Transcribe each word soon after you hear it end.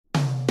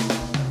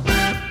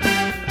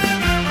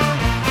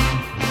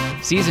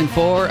Season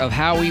 4 of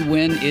How We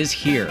Win is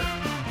here.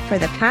 For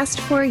the past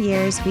 4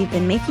 years, we've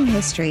been making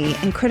history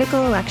in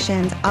critical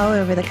elections all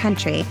over the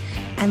country.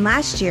 And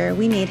last year,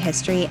 we made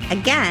history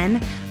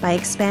again by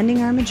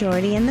expanding our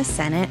majority in the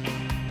Senate,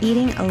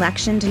 beating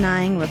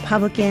election-denying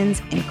Republicans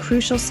in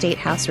crucial state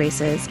house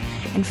races,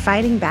 and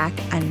fighting back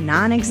a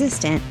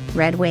non-existent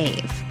red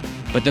wave.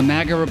 But the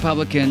MAGA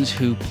Republicans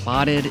who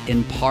plotted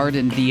and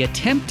pardoned the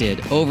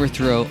attempted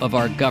overthrow of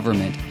our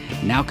government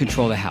now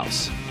control the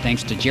House,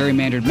 thanks to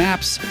gerrymandered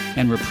maps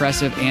and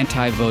repressive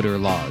anti-voter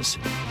laws.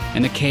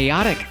 And the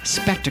chaotic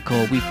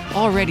spectacle we've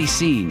already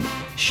seen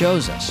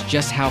shows us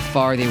just how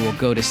far they will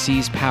go to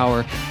seize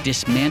power,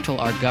 dismantle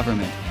our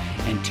government,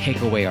 and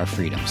take away our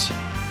freedoms.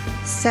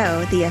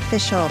 So, the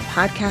official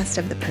podcast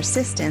of The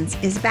Persistence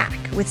is back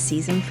with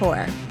Season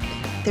 4.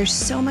 There's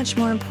so much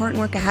more important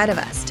work ahead of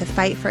us to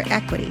fight for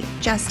equity,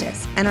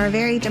 justice, and our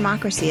very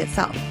democracy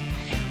itself.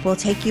 We'll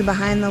take you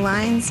behind the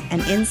lines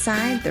and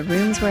inside the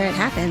rooms where it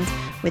happens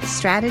with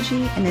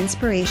strategy and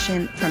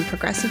inspiration from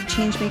progressive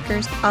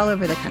changemakers all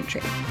over the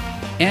country.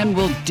 And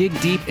we'll dig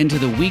deep into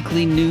the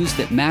weekly news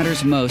that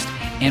matters most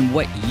and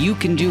what you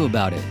can do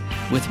about it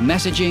with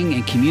messaging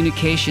and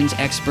communications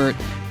expert,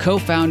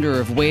 co-founder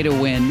of Way to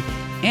Win,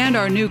 and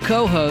our new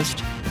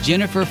co-host,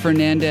 Jennifer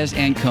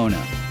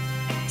Fernandez-Ancona.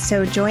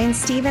 So join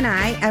Steve and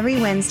I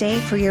every Wednesday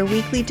for your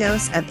weekly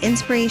dose of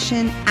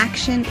inspiration,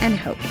 action, and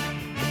hope.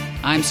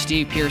 I'm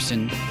Steve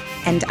Pearson.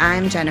 And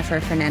I'm Jennifer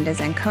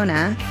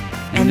Fernandez-Ancona.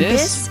 And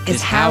this is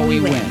How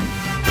We Win.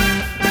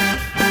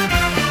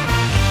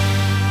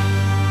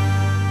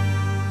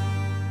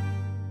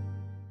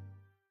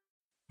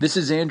 This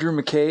is Andrew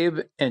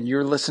McCabe, and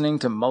you're listening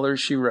to Mueller,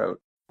 She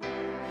Wrote.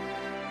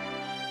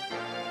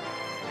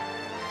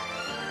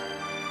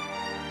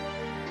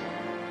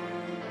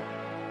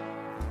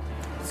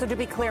 So to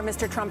be clear,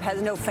 Mr. Trump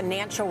has no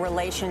financial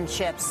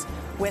relationships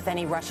with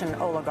any Russian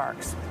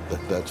oligarchs.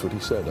 That's what he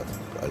said.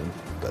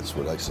 That's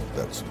what I said.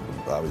 That's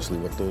obviously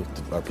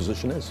what our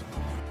position is.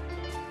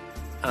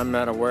 I'm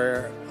not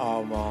aware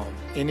of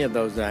any of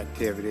those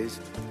activities.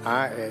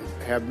 I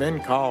have been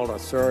called a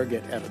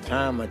surrogate at a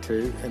time or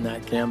two in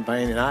that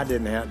campaign, and I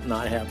did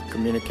not have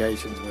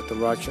communications with the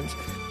Russians.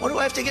 What do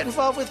I have to get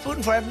involved with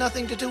Putin for? I have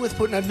nothing to do with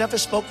Putin. I've never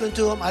spoken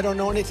to him. I don't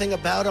know anything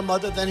about him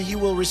other than he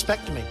will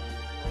respect me.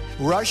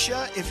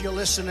 Russia, if you're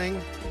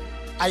listening,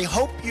 I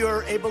hope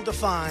you're able to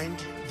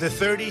find the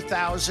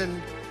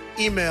 30,000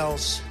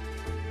 emails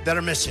that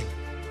are missing.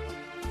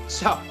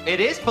 So,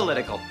 it is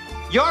political.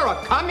 You're a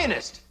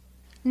communist.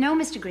 No,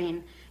 Mr.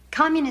 Green.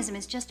 Communism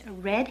is just a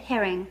red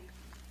herring.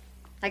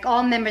 Like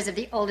all members of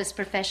the oldest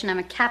profession, I'm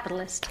a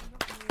capitalist.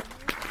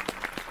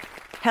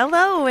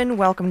 Hello and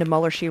welcome to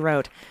Mueller, She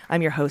Wrote.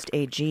 I'm your host,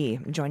 AG.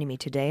 Joining me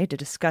today to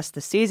discuss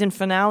the season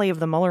finale of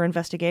the Mueller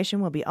investigation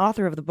will be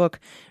author of the book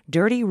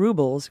Dirty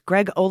Rubles,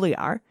 Greg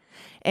Olear.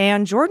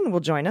 And Jordan will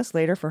join us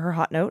later for her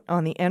hot note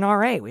on the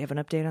NRA. We have an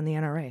update on the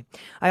NRA.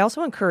 I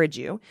also encourage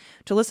you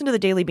to listen to the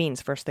Daily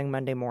Beans first thing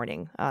Monday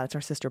morning. It's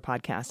our sister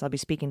podcast. I'll be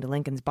speaking to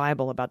Lincoln's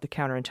Bible about the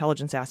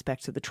counterintelligence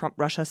aspects of the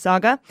Trump-Russia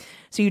saga,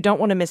 so you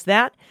don't want to miss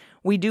that.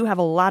 We do have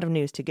a lot of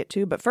news to get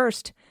to, but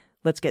first,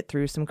 let's get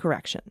through some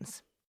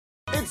corrections.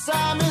 It's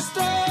a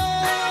mistake.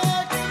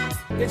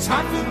 It's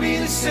hard for me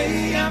to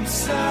say I'm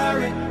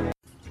sorry.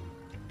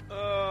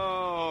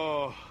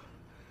 Oh,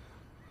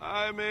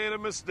 I made a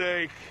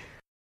mistake.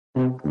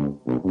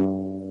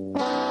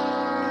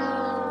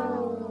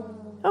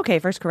 Okay,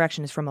 first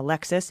correction is from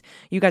Alexis.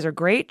 You guys are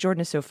great.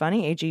 Jordan is so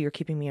funny. AG, you're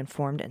keeping me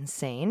informed and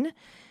sane.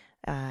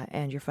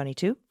 And you're funny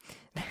too.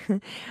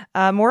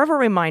 More of a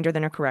reminder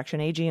than a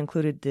correction, AG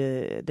included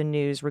the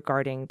news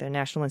regarding the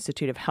National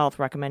Institute of Health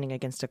recommending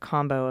against a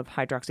combo of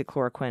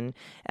hydroxychloroquine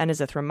and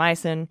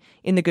azithromycin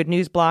in the good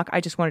news block. I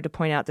just wanted to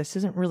point out this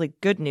isn't really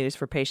good news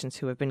for patients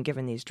who have been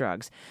given these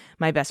drugs.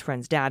 My best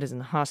friend's dad is in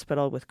the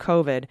hospital with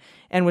COVID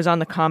and was on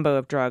the combo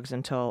of drugs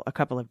until a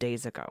couple of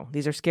days ago.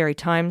 These are scary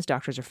times.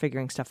 Doctors are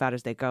figuring stuff out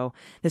as they go.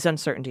 This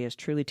uncertainty is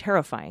truly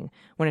terrifying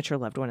when it's your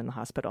loved one in the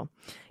hospital.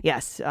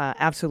 Yes,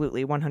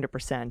 absolutely,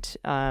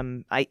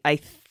 100%. I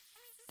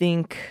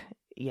think,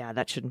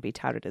 that shouldn't be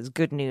touted as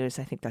good news.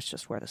 I think that's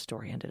just where the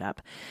story ended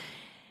up.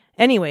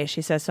 Anyway,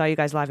 she says, saw you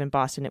guys live in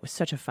Boston. It was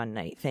such a fun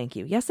night. Thank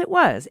you. Yes, it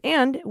was.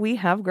 And we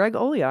have Greg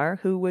Olear,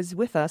 who was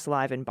with us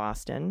live in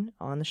Boston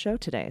on the show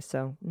today.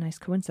 So nice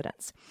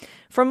coincidence.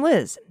 From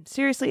Liz,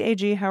 seriously,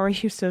 AG, how are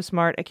you so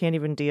smart? I can't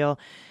even deal.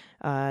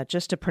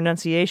 Just a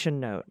pronunciation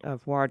note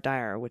of voir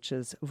dire, which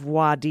is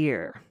voir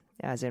dire,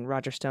 as in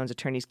Roger Stone's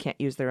attorneys can't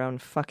use their own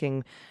fuck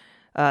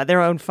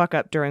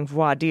up during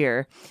voir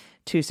dire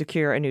to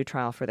secure a new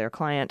trial for their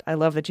client. I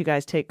love that you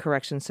guys take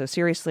corrections so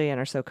seriously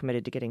and are so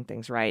committed to getting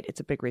things right.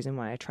 It's a big reason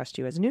why I trust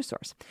you as a news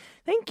source.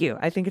 Thank you.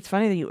 I think it's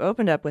funny that you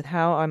opened up with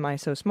how am I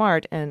so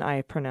smart, and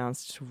I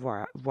pronounced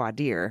voir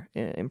dire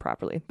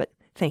improperly, but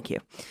thank you.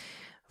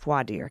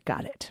 Voir dire,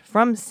 got it.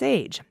 From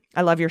Sage,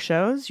 I love your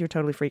shows. You're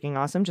totally freaking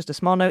awesome. Just a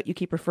small note, you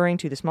keep referring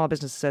to the Small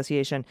Business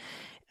Association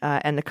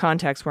and the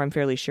context where I'm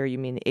fairly sure you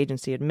mean the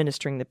agency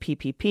administering the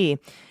PPP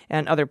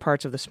and other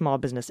parts of the small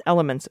business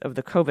elements of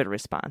the COVID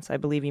response. I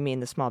believe you mean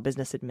the Small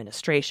Business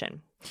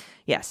Administration.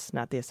 Yes,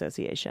 not the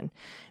association.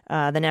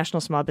 The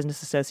National Small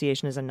Business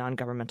Association is a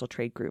non-governmental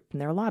trade group,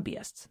 and they're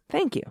lobbyists.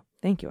 Thank you.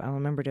 Thank you. I'll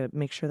remember to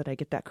make sure that I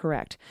get that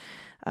correct.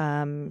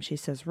 She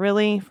says,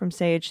 really, from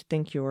Sage,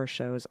 think your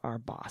shows are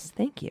boss.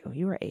 Thank you.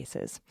 You are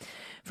aces.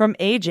 From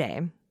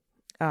AJ,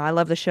 I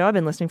love the show. I've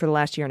been listening for the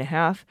last year and a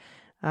half.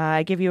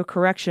 I give you a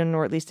correction,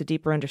 or at least a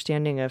deeper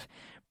understanding of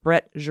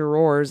Brett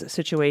Giroir's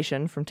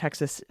situation from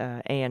Texas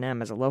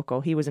A&M as a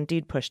local. He was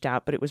indeed pushed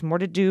out, but it was more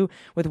to do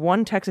with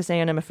one Texas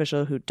A&M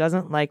official who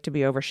doesn't like to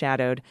be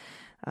overshadowed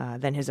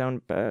than his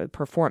own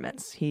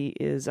performance. He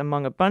is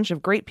among a bunch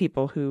of great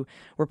people who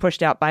were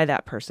pushed out by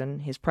that person,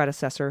 his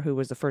predecessor, who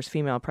was the first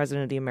female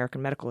president of the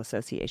American Medical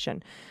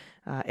Association.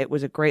 It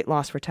was a great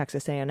loss for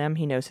Texas A&M.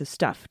 He knows his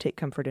stuff. Take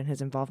comfort in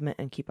his involvement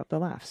and keep up the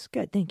laughs.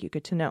 Good. Thank you.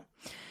 Good to know.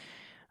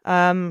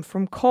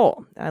 From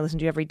Cole, I listen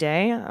to you every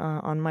day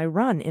on my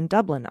run in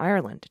Dublin,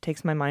 Ireland. It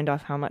takes my mind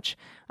off how much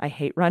I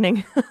hate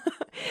running.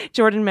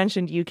 Jordan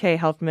mentioned UK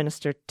Health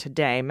Minister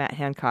today, Matt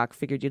Hancock.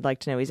 Figured you'd like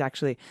to know he's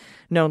actually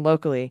known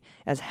locally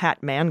as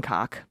Hat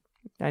Mancock.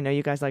 I know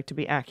you guys like to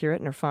be accurate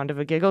and are fond of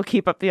a giggle.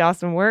 Keep up the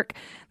awesome work.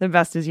 The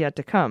best is yet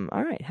to come.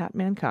 All right, Hat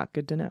Mancock.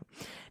 Good to know.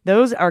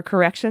 Those are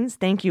corrections.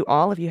 Thank you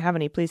all. If you have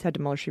any, please head to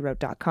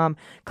MullerSheWrote.com.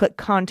 Click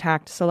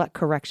Contact, select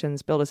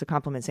Corrections, build us a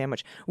compliment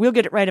sandwich. We'll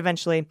get it right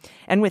eventually.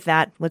 And with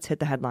that, let's hit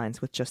the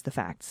headlines with just the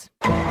facts.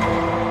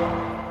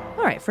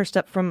 All right, first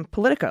up from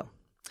Politico.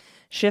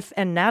 Schiff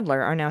and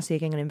Nadler are now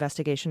seeking an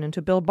investigation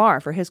into Bill Barr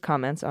for his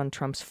comments on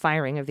Trump's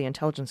firing of the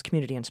Intelligence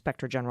Community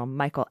Inspector General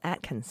Michael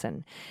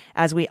Atkinson.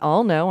 As we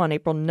all know, on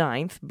April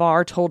 9th,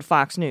 Barr told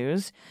Fox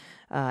News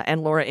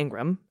and Laura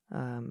Ingraham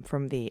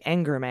from the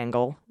Ingraham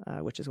angle,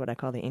 which is what I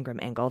call the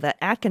Ingraham angle, that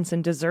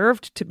Atkinson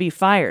deserved to be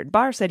fired.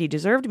 Barr said he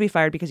deserved to be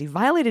fired because he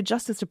violated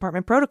Justice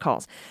Department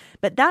protocols.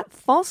 But that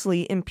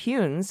falsely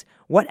impugns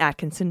what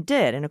Atkinson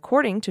did. And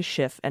according to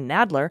Schiff and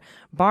Nadler,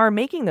 Barr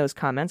making those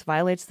comments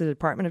violates the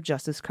Department of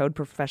Justice Code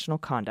Professional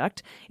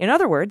Conduct. In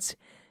other words,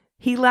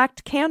 he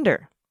lacked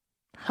candor.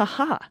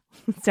 Ha-ha.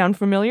 Sound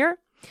familiar?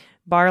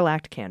 Barr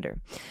lacked candor.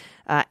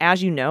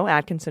 As you know,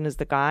 Atkinson is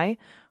the guy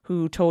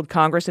who told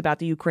Congress about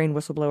the Ukraine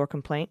whistleblower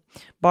complaint.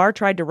 Barr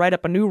tried to write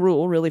up a new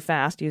rule really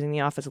fast using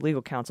the Office of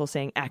Legal Counsel,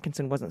 saying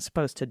Atkinson wasn't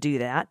supposed to do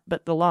that,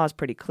 but the law is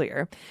pretty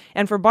clear.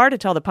 And for Barr to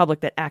tell the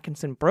public that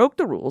Atkinson broke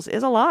the rules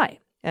is a lie,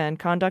 and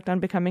conduct on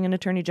becoming an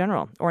attorney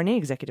general, or any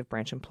executive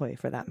branch employee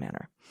for that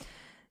matter.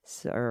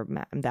 So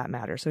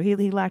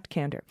he lacked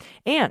candor.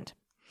 And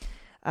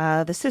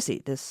the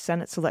SISI, the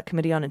Senate Select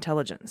Committee on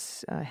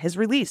Intelligence, has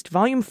released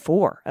Volume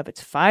 4 of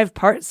its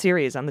 5-part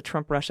series on the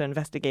Trump-Russia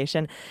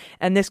investigation.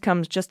 And this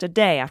comes just a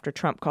day after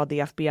Trump called the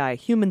FBI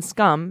human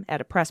scum at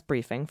a press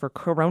briefing for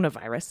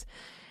coronavirus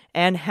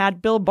and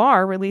had Bill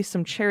Barr release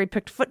some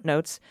cherry-picked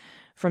footnotes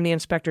from the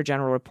Inspector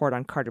General report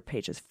on Carter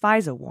Page's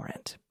FISA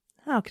warrant.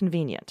 How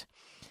convenient.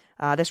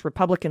 This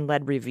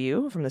Republican-led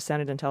review from the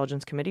Senate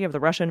Intelligence Committee of the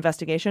Russia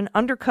investigation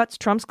undercuts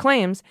Trump's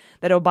claims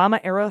that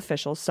Obama-era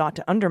officials sought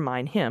to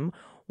undermine him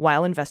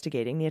while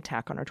investigating the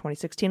attack on our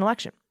 2016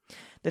 election.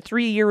 The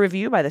 3-year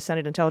review by the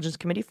Senate Intelligence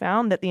Committee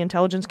found that the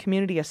intelligence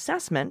community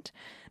assessment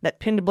that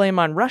pinned blame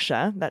on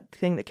Russia, that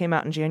thing that came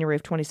out in January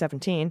of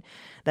 2017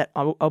 that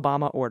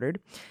Obama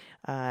ordered,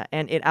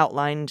 and it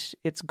outlined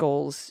its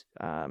goals,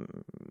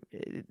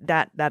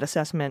 that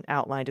assessment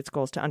outlined its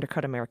goals to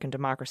undercut American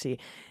democracy.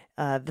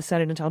 The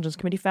Senate Intelligence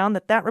Committee found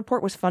that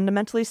report was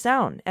fundamentally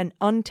sound and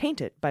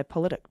untainted by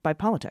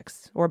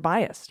politics or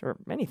bias or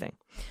anything.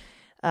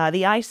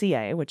 The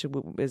ICA, which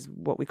is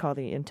what we call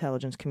the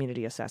Intelligence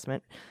Community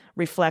Assessment,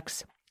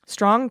 reflects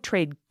strong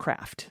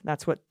tradecraft.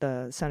 That's what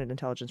the Senate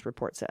Intelligence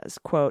Report says.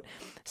 Quote,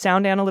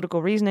 sound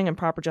analytical reasoning and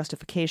proper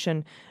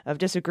justification of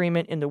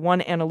disagreement in the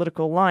one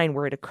analytical line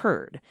where it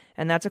occurred.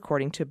 And that's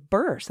according to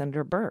Burr,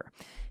 Senator Burr.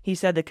 He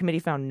said the committee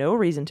found no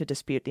reason to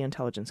dispute the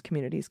intelligence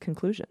community's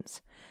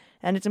conclusions.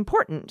 And it's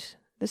important,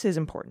 this is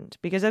important,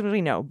 because as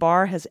we know,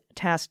 Barr has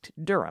tasked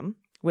Durham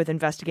with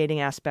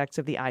investigating aspects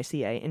of the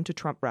ICA into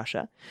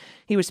Trump-Russia.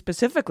 He was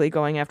specifically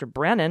going after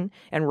Brennan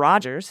and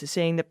Rogers,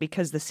 saying that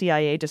because the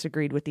CIA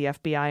disagreed with the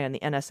FBI and the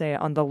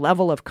NSA on the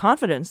level of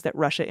confidence that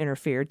Russia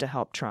interfered to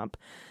help Trump,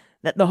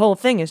 that the whole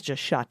thing is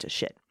just shot to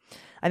shit.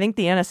 I think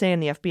the NSA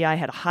and the FBI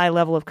had a high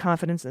level of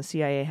confidence, and the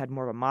CIA had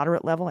more of a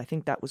moderate level. I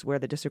think that was where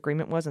the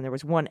disagreement was, and there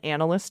was one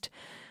analyst,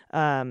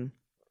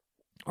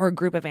 or a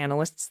group of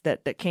analysts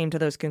that came to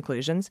those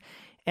conclusions.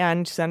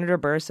 And Senator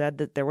Burr said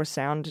that there was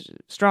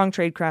strong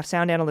tradecraft,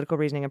 sound analytical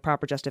reasoning, and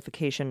proper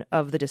justification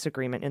of the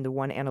disagreement in the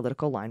one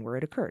analytical line where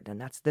it occurred. And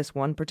that's this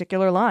one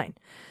particular line.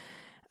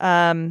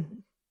 So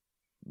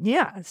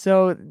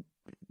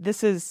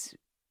this is,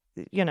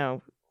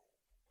 the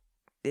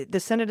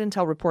Senate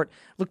Intel report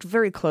looked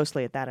very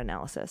closely at that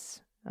analysis.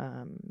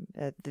 And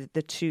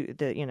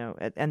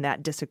that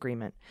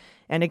disagreement,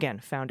 and again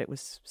found it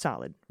was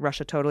solid.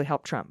 Russia totally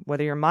helped Trump,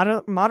 whether you're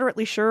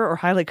moderately sure or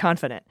highly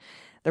confident.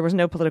 There was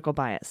no political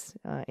bias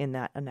in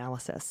that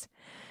analysis.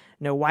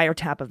 No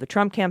wiretap of the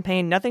Trump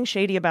campaign, nothing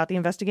shady about the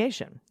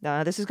investigation.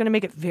 This is going to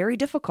make it very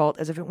difficult,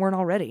 as if it weren't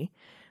already,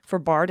 for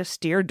Barr to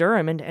steer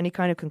Durham into any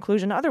kind of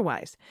conclusion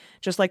otherwise.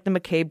 Just like the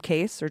McCabe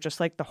case, or just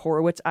like the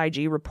Horowitz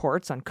IG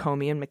reports on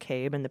Comey and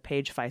McCabe and the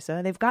Page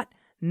FISA, they've got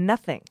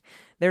nothing.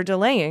 They're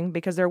delaying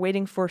because they're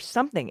waiting for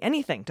something,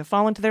 anything, to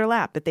fall into their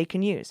lap that they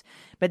can use.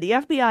 But the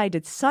FBI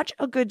did such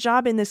a good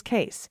job in this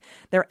case,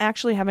 they're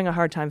actually having a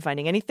hard time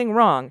finding anything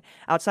wrong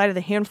outside of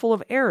the handful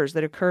of errors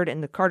that occurred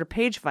in the Carter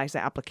Page FISA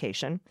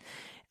application,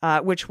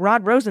 which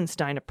Rod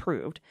Rosenstein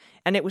approved,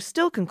 and it was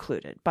still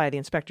concluded by the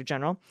Inspector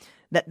General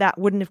that that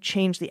wouldn't have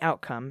changed the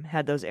outcome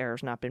had those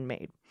errors not been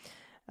made.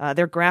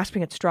 They're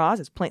grasping at straws.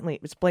 It's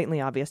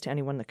blatantly obvious to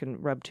anyone that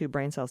can rub two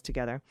brain cells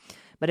together.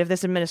 But if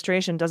this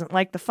administration doesn't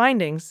like the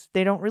findings,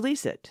 they don't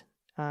release it.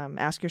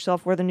 Ask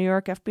yourself where the New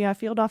York FBI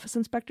Field Office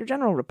Inspector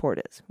General report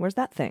is. Where's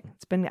that thing?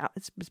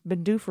 It's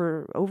been due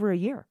for over a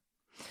year.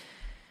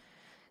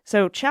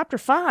 So Chapter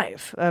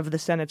 5 of the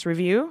Senate's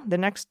review,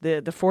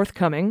 the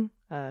forthcoming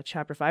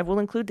Chapter 5, will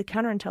include the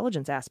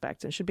counterintelligence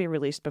aspects and should be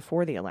released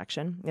before the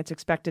election. It's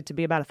expected to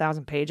be about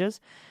 1,000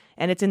 pages,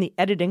 and it's in the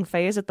editing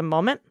phase at the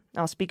moment.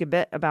 I'll speak a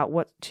bit about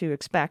what to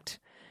expect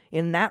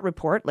in that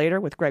report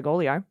later with Greg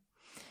Olear.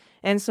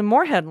 And some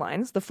more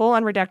headlines. The full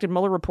unredacted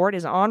Mueller report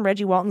is on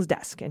Reggie Walton's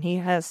desk, and he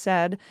had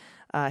said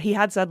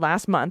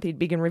last month he'd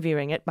begin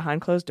reviewing it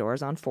behind closed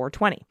doors on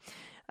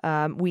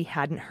 4/20. We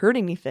hadn't heard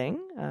anything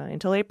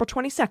until April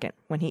 22nd,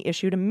 when he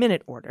issued a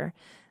minute order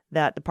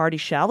that the party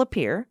shall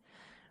appear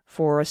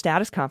for a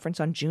status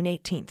conference on June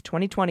 18th,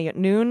 2020 at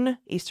noon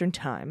Eastern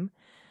Time,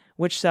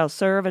 which shall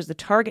serve as the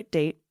target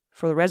date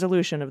for the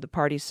resolution of the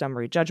party's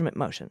summary judgment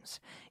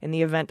motions. In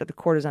the event that the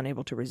court is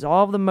unable to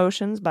resolve the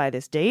motions by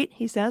this date,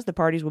 he says the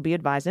parties will be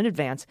advised in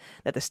advance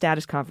that the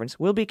status conference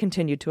will be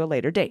continued to a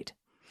later date.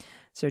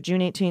 So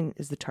June 18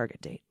 is the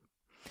target date.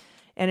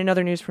 And in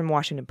other news from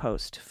Washington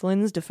Post,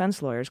 Flynn's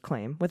defense lawyers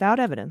claim, without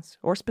evidence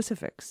or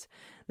specifics,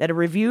 that a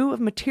review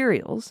of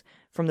materials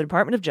from the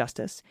Department of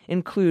Justice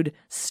include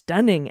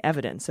stunning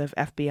evidence of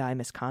FBI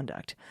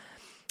misconduct.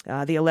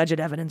 The alleged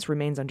evidence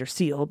remains under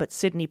seal, but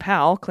Sidney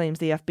Powell claims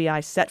the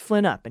FBI set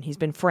Flynn up and he's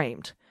been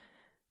framed.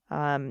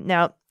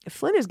 Now,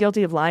 Flynn is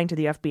guilty of lying to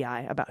the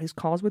FBI about his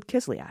calls with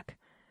Kislyak.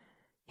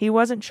 He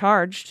wasn't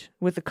charged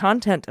with the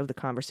content of the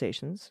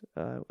conversations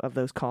of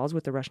those calls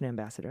with the Russian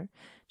ambassador,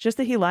 just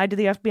that he lied to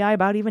the FBI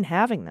about even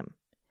having them.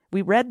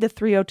 We read the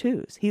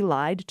 302s. He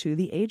lied to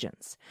the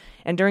agents.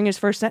 And during his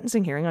first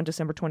sentencing hearing on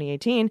December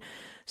 2018,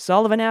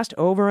 Sullivan asked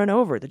over and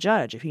over the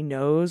judge if he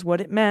knows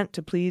what it meant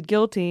to plead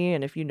guilty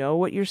and if you know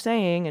what you're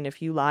saying and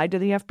if you lied to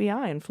the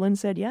FBI. And Flynn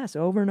said yes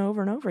over and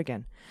over and over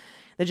again.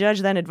 The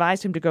judge then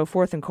advised him to go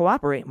forth and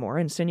cooperate more,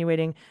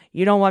 insinuating,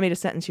 "You don't want me to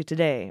sentence you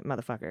today,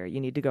 motherfucker. You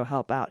need to go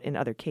help out in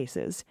other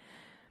cases."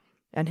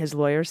 And his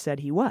lawyers said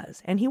he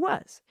was, and he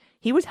was.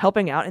 He was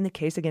helping out in the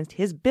case against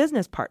his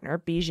business partner,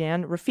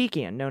 Bijan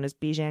Rafikian, known as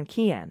Bijan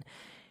Kian.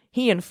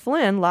 He and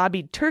Flynn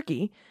lobbied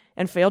Turkey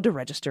and failed to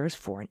register as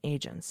foreign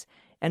agents.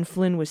 And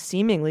Flynn was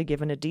seemingly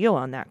given a deal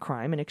on that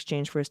crime in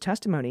exchange for his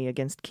testimony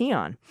against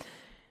Kian.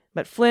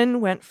 But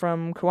Flynn went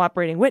from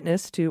cooperating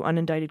witness to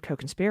unindicted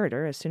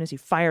co-conspirator as soon as he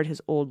fired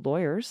his old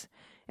lawyers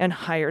and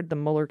hired the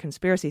Mueller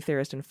conspiracy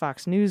theorist and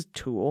Fox News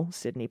tool,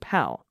 Sidney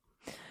Powell.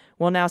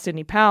 Well, now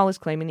Sidney Powell is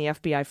claiming the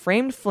FBI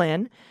framed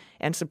Flynn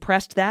and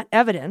suppressed that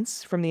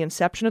evidence from the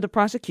inception of the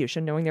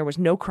prosecution, knowing there was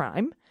no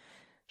crime.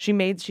 She's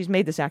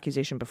made this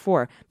accusation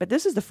before, but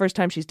this is the first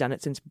time she's done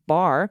it since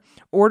Barr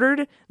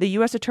ordered the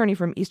U.S. attorney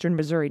from Eastern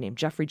Missouri named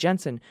Jeffrey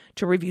Jensen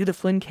to review the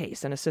Flynn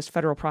case and assist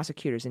federal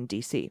prosecutors in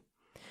D.C.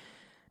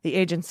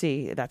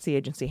 That's the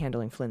agency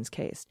handling Flynn's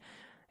case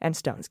and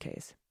Stone's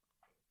case.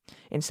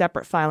 In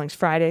separate filings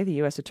Friday, the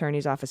U.S.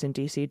 Attorney's Office in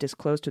D.C.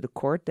 disclosed to the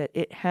court that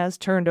it has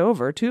turned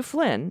over to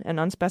Flynn an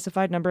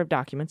unspecified number of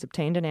documents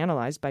obtained and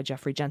analyzed by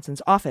Jeffrey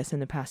Jensen's office in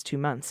the past 2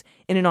 months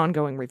in an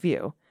ongoing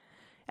review.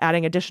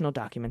 Adding additional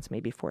documents may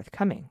be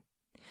forthcoming.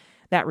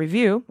 That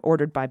review,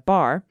 ordered by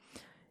Barr,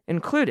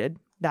 included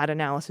that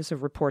analysis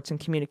of reports and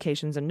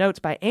communications and notes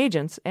by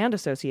agents and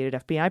associated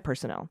FBI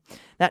personnel.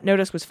 That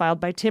notice was filed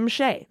by Tim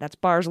Shea, that's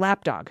Barr's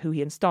lapdog, who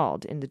he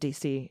installed in the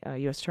D.C.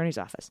 U.S. Attorney's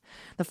Office.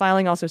 The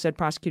filing also said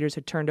prosecutors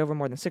had turned over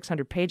more than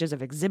 600 pages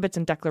of exhibits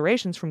and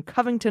declarations from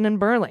Covington and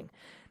Burling.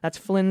 That's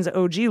Flynn's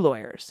OG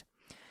lawyers,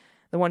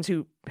 the ones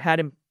who had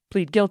him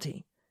plead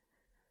guilty.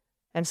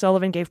 And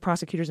Sullivan gave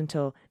prosecutors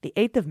until the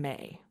 8th of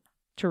May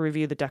to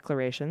review the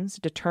declarations,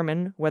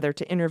 determine whether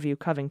to interview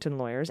Covington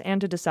lawyers, and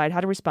to decide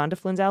how to respond to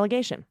Flynn's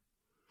allegation.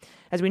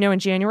 As we know, in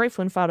January,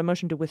 Flynn filed a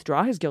motion to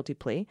withdraw his guilty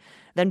plea.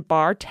 Then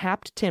Barr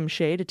tapped Tim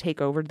Shea to take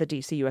over the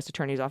D.C. U.S.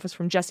 Attorney's Office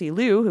from Jesse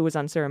Liu, who was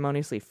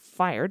unceremoniously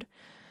fired.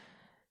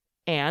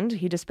 And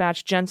he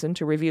dispatched Jensen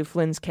to review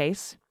Flynn's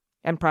case,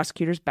 and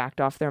prosecutors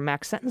backed off their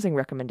max sentencing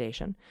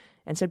recommendation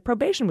and said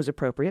probation was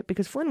appropriate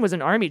because Flynn was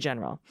an Army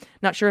general.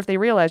 Not sure if they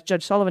realized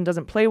Judge Sullivan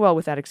doesn't play well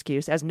with that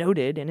excuse, as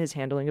noted in his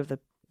handling of the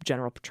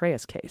General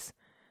Petraeus case.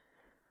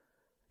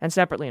 And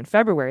separately in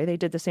February, they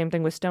did the same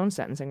thing with Stone's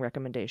sentencing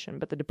recommendation,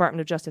 but the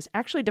Department of Justice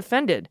actually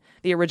defended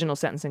the original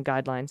sentencing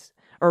guidelines,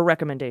 or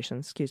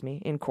recommendations,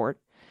 in court,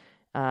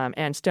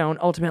 And Stone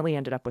ultimately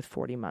ended up with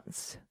 40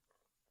 months.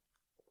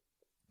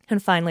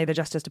 And finally, the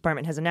Justice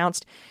Department has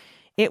announced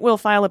it will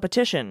file a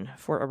petition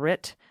for a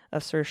writ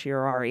of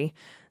certiorari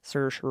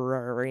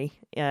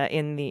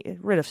in the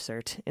writ of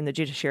cert in the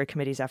Judiciary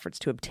Committee's efforts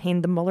to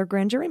obtain the Mueller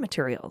grand jury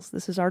materials.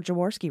 This is our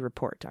Jaworski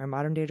report, our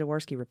modern-day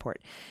Jaworski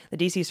report. The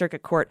D.C.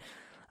 Circuit Court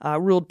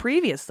ruled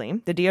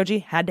previously the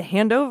DOJ had to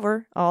hand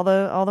over all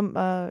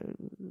the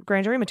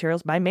grand jury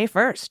materials by May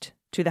 1st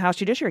to the House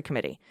Judiciary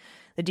Committee.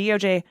 The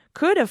DOJ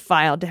could have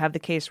filed to have the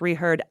case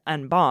reheard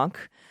en banc,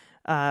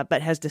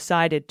 but has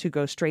decided to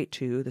go straight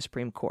to the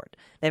Supreme Court.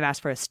 They've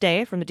asked for a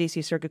stay from the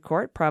D.C. Circuit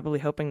Court, probably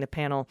hoping the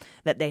panel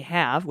that they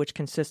have, which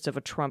consists of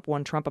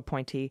one Trump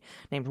appointee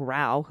named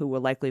Rao, who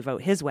will likely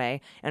vote his way,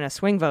 and a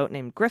swing vote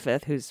named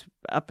Griffith, who's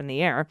up in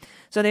the air.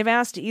 So they've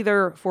asked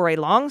either for a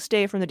long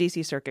stay from the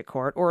D.C. Circuit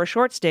Court or a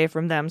short stay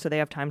from them so they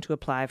have time to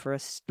apply for a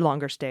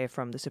longer stay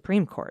from the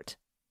Supreme Court.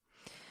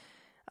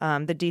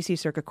 The D.C.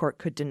 Circuit Court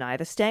could deny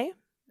the stay,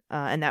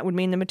 and that would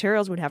mean the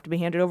materials would have to be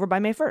handed over by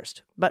May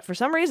 1st. But for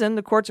some reason,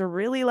 the courts are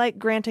really like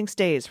granting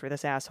stays for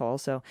this asshole,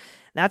 so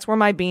that's where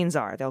my beans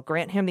are. They'll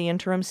grant him the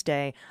interim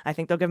stay. I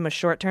think they'll give him a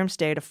short-term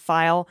stay to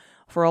file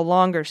for a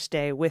longer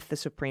stay with the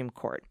Supreme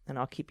Court, and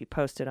I'll keep you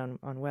posted on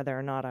whether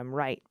or not I'm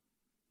right.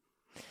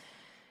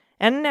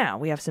 And now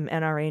we have some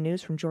NRA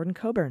news from Jordan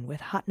Coburn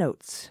with Hot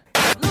Notes.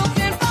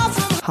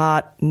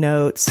 Hot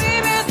Notes.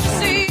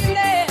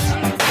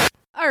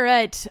 All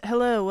right.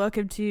 Hello.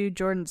 Welcome to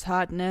Jordan's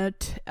Hot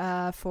Note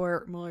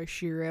for Mueller,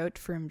 She Wrote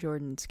from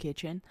Jordan's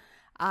Kitchen.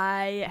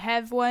 I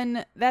have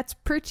one that's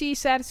pretty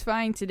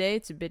satisfying today.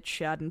 It's a bit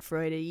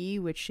schadenfreude-y,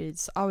 which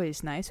is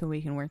always nice when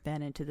we can work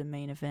that into the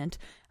main event.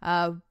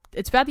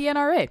 It's about the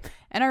NRA.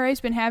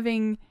 NRA's been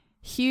having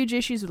huge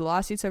issues with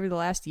lawsuits over the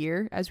last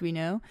year, as we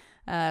know.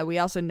 We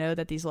also know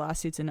that these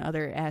lawsuits and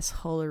other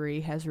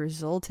assholery has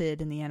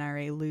resulted in the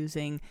NRA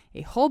losing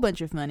a whole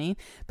bunch of money.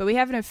 But we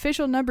have an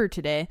official number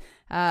today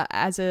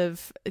as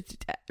of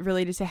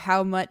related to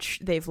how much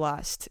they've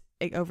lost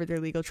over their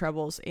legal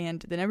troubles.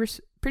 And the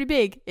number's pretty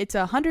big. It's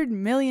 $100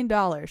 million.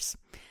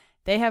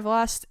 They have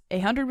lost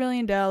 $100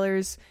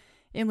 million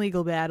in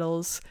legal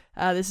battles.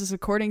 This is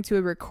according to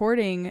a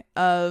recording,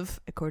 it's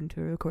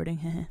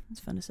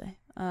fun to say,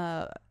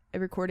 a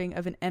recording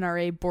of an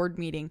NRA board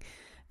meeting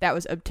that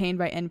was obtained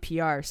by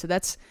NPR. So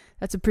that's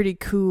a pretty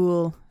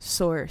cool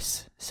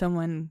source.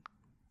 Someone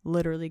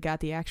literally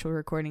got the actual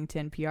recording to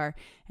NPR,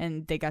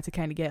 and they got to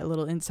kind of get a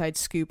little inside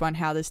scoop on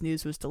how this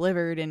news was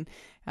delivered and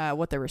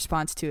what the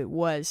response to it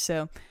was.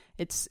 So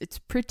it's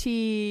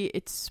pretty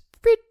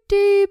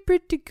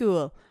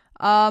cool.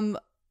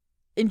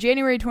 In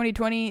January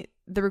 2020,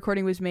 the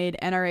recording was made.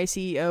 NRA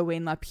CEO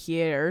Wayne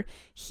LaPierre,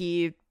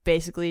 he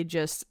basically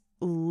just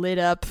lit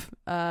up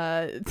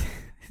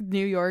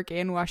New York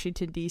and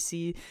Washington,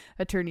 D.C.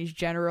 attorneys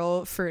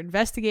general for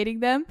investigating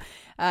them.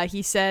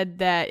 He said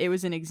that it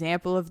was an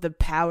example of the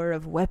power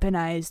of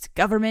weaponized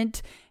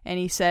government. And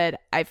he said,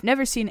 "I've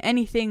never seen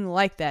anything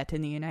like that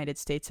in the United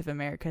States of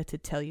America, to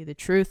tell you the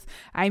truth.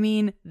 I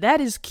mean, that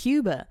is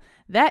Cuba.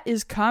 That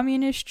is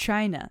communist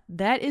China.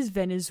 That is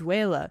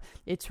Venezuela.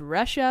 It's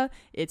Russia.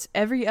 It's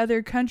every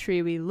other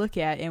country we look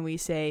at and we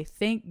say,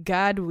 thank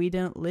God we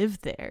don't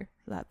live there,"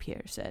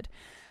 LaPierre said.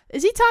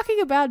 Is he talking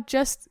about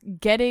just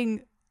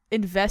getting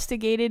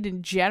investigated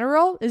in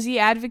general? Is he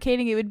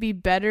advocating it would be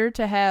better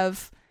to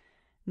have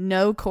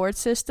no court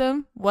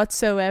system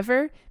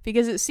whatsoever?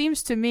 Because it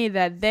seems to me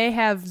that they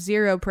have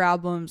zero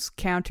problems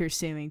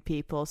countersuing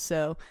people.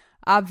 So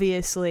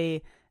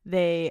obviously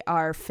they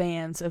are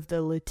fans of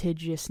the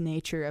litigious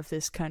nature of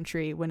this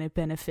country when it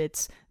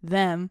benefits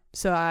them.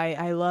 So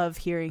I love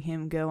hearing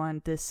him go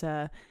on this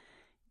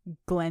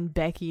Glenn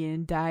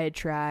Beckian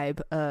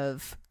diatribe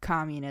of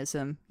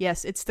communism.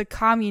 Yes, it's the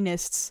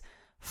communists'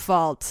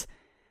 fault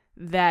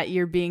that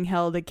you're being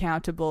held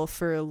accountable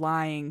for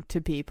lying to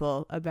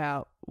people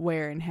about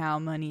where and how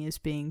money is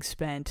being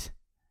spent,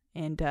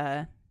 and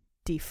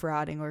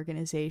defrauding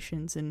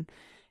organizations and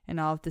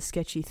all of the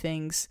sketchy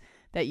things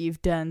that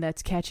you've done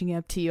that's catching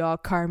up to you all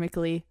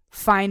karmically,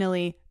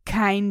 finally,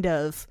 kind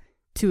of,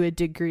 to a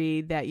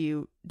degree that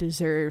you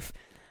deserve.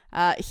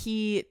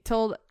 He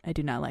told, I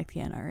do not like the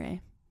NRA.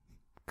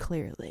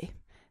 Clearly.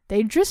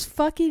 They're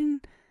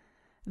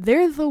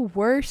the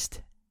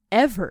worst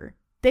ever.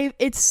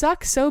 It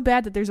sucks so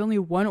bad that there's only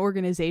one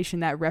organization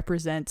that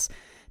represents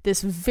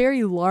this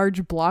very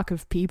large block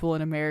of people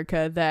in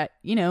America that,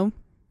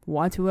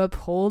 want to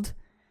uphold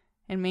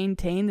and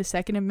maintain the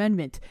Second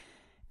Amendment.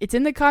 It's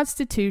in the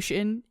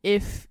Constitution.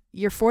 If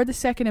you're for the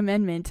Second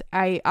Amendment,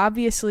 I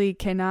obviously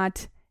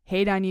cannot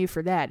hate on you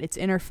for that. It's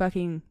in our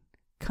fucking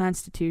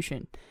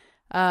Constitution.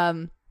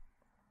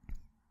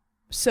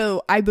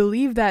 So I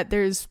believe that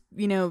there's,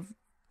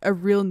 a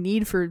real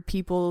need for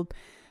people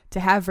to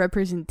have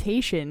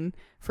representation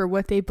for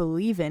what they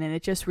believe in, and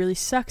it just really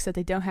sucks that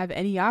they don't have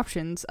any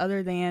options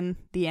other than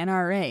the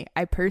NRA.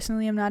 I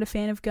personally am not a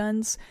fan of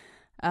guns.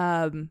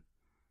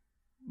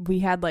 We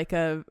had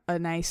a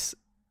nice,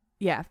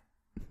 I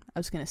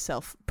was going to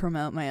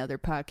self-promote my other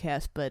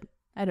podcast, but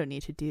I don't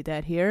need to do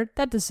that here.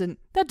 That doesn't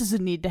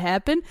need to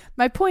happen.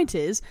 My point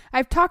is,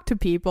 I've talked to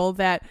people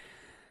that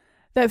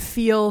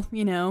feel,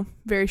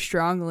 very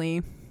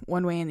strongly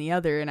one way and the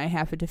other, and I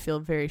happen to feel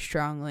very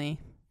strongly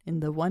in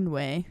the one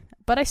way.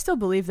 But I still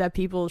believe that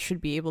people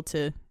should be able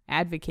to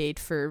advocate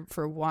for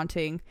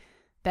wanting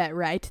that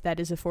right that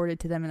is afforded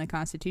to them in the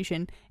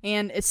Constitution.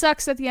 And it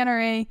sucks that the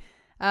NRA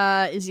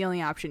is the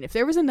only option. If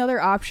there was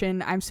another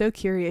option, I'm so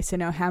curious to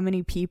know how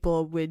many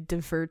people would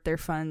divert their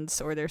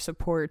funds or their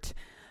support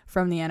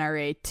from the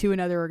NRA to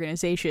another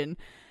organization.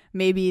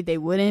 Maybe they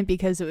wouldn't,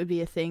 because it would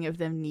be a thing of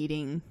them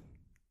needing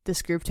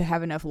this group to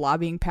have enough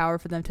lobbying power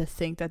for them to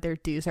think that their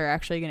dues are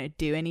actually going to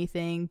do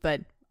anything.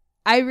 But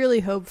I really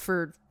hope,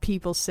 for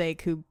people's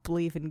sake who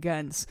believe in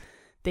guns,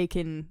 they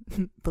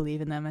can believe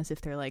in them as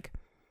if they're like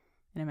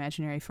an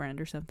imaginary friend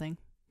or something.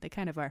 They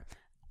kind of are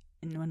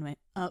in one way.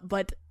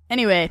 But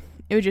anyway,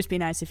 it would just be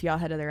nice if y'all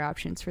had other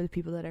options for the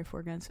people that are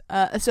for guns.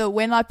 So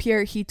Wayne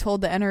LaPierre, he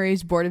told the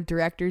NRA's board of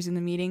directors in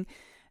the meeting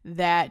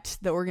that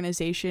the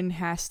organization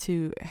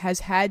has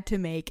had to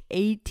make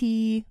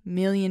 $80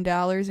 million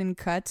in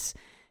cuts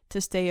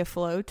to stay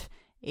afloat.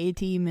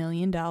 $80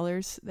 million.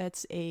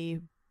 That's a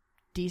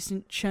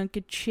decent chunk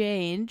of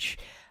change.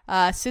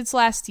 Since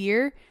last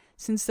year,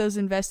 since those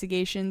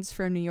investigations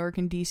from New York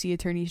and DC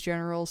attorneys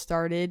general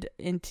started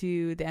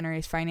into the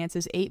NRA's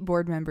finances, 8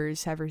 board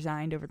members have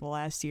resigned over the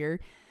last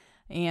year.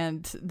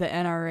 And the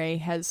NRA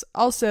has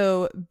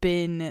also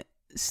been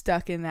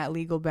stuck in that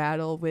legal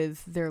battle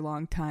with their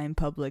longtime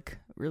public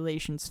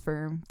relations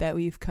firm that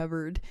we've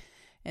covered,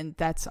 and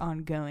that's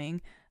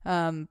ongoing.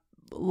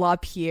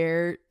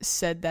 LaPierre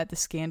said that the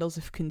scandals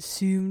have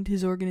consumed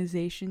his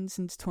organization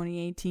since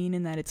 2018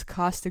 and that it's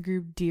cost the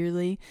group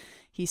dearly.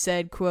 He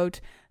said, quote,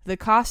 "The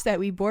cost that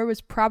we bore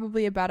was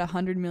probably about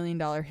 $100 million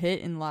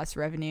hit in lost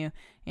revenue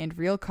and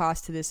real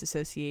cost to this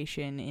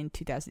association in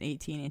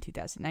 2018 and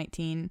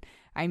 2019.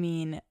 I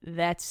mean,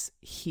 that's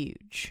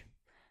huge.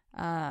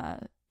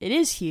 It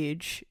is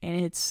huge,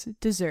 and it's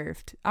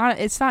deserved.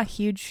 It's not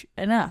huge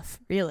enough,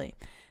 really.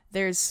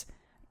 There's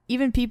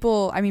even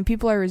people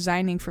are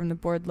resigning from the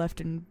board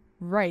left and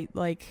right,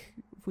 like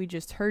we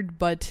just heard,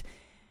 but,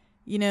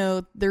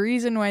 the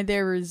reason why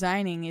they're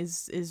resigning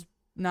is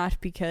not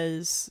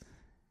because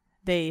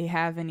they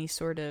have any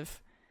sort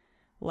of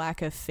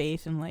lack of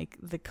faith in, like,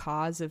 the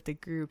cause of the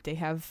group. They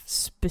have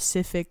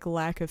specific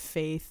lack of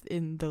faith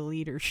in the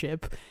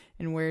leadership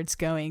and where it's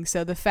going.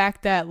 So the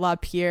fact that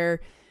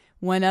LaPierre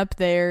went up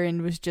there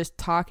and was just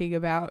talking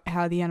about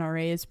how the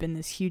NRA has been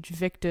this huge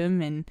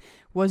victim and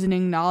wasn't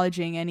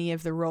acknowledging any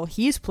of the role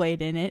he's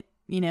played in it,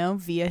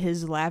 via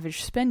his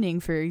lavish spending,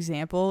 for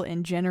example,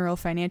 and general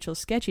financial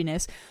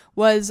sketchiness,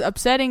 was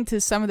upsetting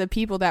to some of the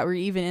people that were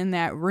even in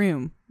that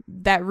room.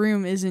 That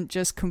room isn't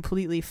just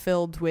completely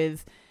filled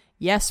with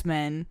yes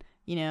men,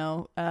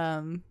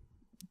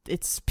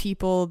 it's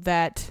people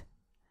that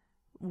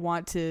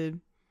want to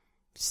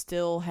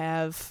still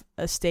have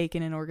a stake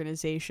in an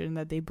organization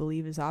that they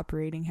believe is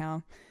operating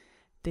how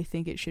they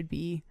think it should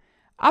be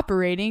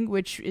operating,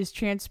 which is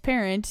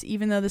transparent,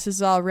 even though this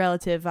is all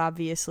relative,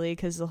 obviously,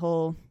 because the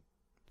whole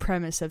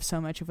premise of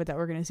so much of what that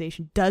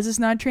organization does is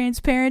not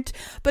transparent.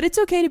 But it's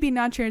okay to be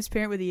not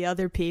transparent with the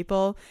other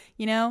people,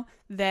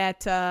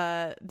 that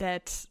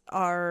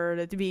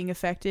are being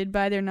affected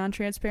by their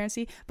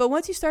non-transparency. But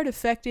once you start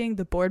affecting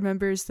the board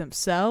members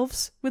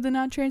themselves with the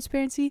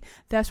non-transparency,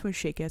 that's when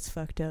shit gets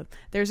fucked up.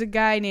 There's a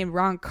guy named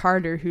Ron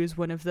Carter who's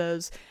one of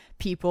those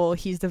people.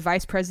 He's the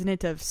vice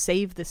president of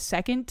Save the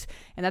Second,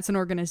 and that's an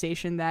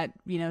organization that,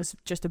 is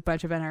just a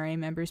bunch of NRA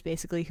members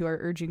basically who are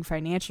urging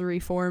financial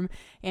reform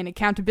and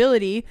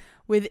accountability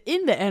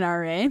within the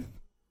NRA.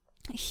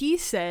 He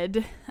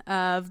said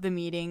of the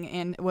meeting,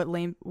 and what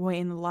Wayne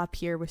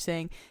LaPierre was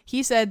saying,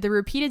 he said the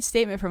repeated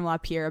statement from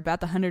LaPierre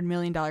about the $100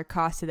 million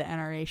cost to the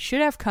NRA should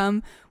have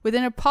come with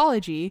an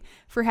apology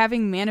for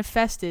having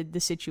manifested the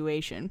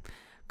situation,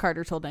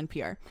 Carter told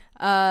NPR.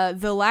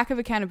 The lack of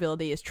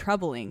accountability is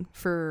troubling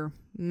for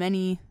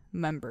many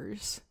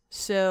members.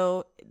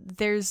 So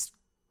there's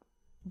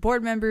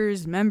board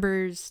members,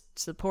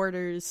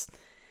 supporters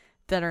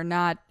that are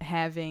not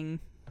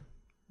having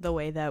the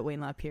way that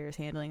Wayne LaPierre is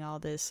handling all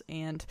this.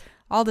 And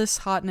all this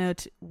hot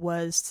note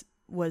was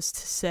to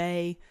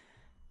say,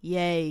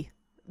 yay,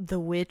 the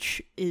witch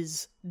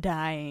is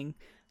dying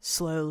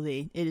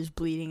slowly. It is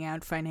bleeding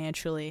out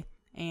financially.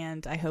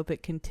 And I hope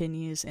it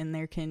continues, and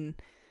there can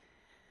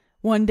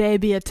one day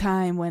be a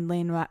time when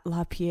Wayne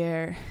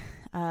LaPierre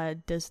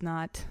does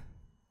not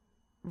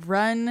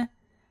run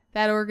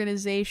that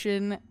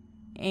organization.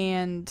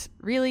 And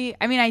really,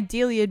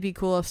 ideally it'd be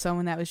cool if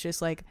someone that was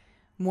just like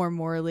more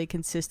morally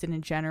consistent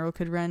in general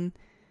could run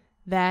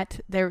that.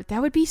 That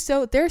would be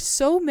so. There's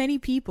so many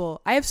people.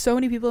 I have so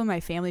many people in my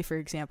family, for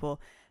example,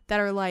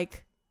 that are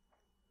like,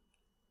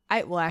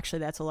 actually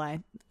that's a lie.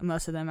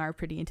 Most of them are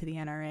pretty into the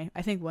NRA.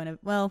 I think I'm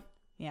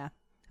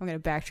gonna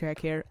backtrack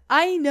here.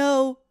 I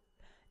know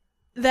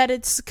that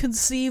it's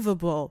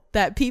conceivable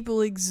that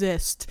people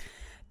exist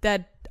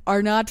that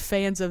are not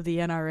fans of the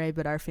NRA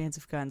but are fans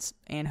of guns.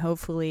 And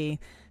hopefully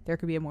there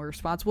could be a more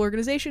responsible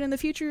organization in the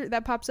future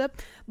that pops up.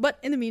 But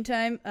in the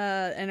meantime,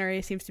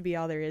 NRA seems to be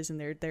all there is,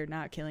 and they're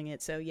not killing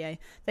it. So yay.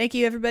 Thank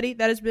you, everybody.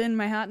 That has been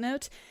my hot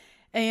note.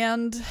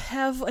 And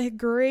have a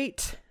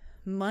great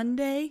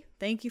Monday.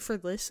 Thank you for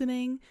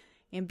listening,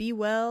 and be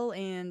well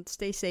and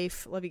stay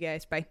safe. Love you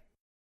guys. Bye.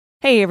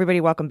 Hey, everybody,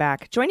 welcome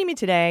back. Joining me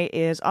today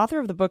is author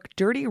of the book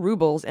Dirty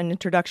Rubles, An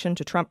Introduction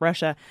to Trump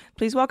Russia.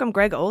 Please welcome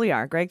Greg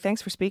Olear. Greg,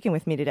 thanks for speaking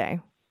with me today.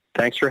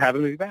 Thanks for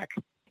having me back.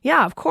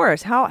 Yeah, of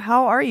course. How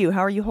are you?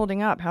 How are you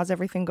holding up? How's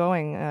everything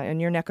going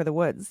in your neck of the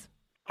woods?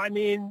 I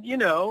mean,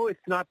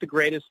 it's not the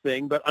greatest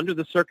thing, but under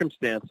the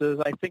circumstances,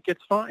 I think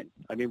it's fine.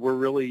 I mean, we're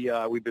really,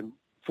 we've been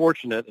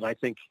fortunate, and I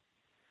think,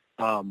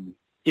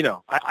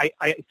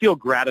 I feel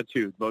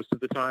gratitude most of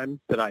the time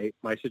that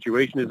my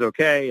situation is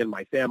okay and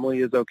my family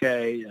is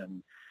okay,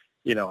 and,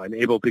 I'm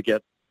able to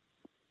get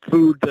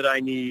food that I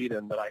need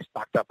and that I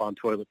stocked up on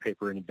toilet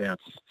paper in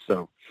advance.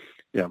 So,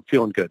 I'm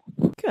feeling good.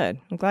 Good.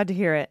 I'm glad to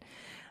hear it.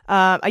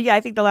 I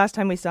think the last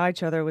time we saw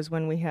each other was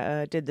when we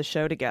did the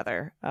show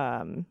together.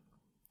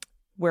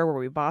 Where were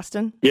we?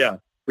 Boston? Yeah,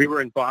 we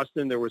were in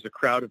Boston. There was a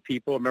crowd of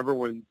people. Remember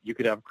when you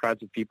could have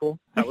crowds of people?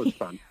 That was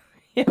fun.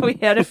 Yeah, we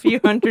had a few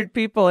hundred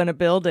people in a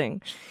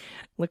building.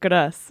 Look at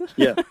us.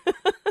 Yeah.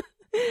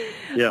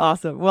 Yeah.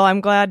 Awesome. Well, I'm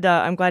glad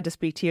to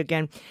speak to you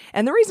again.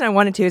 And the reason I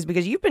wanted to is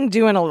because you've been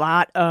doing a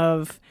lot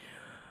of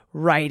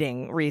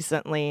writing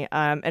recently,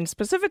 and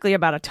specifically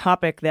about a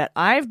topic that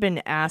I've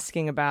been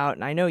asking about,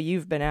 and I know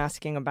you've been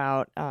asking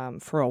about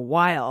for a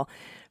while,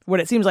 what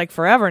it seems like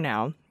forever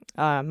now.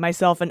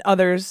 Myself and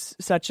others,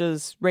 such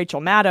as Rachel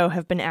Maddow,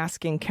 have been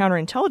asking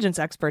counterintelligence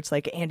experts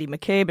like Andy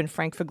McCabe and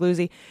Frank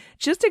Figliuzzi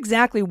just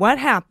exactly what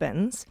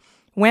happens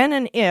when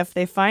and if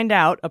they find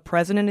out a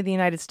president of the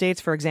United States,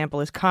 for example,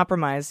 is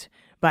compromised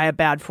by a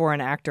bad foreign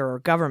actor or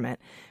government.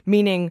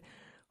 Meaning,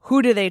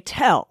 who do they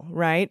tell,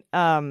 right?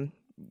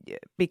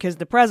 Because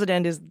the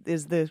president is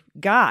the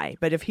guy,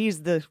 but if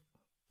he's the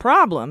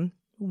problem,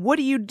 what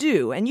do you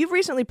do? And you've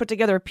recently put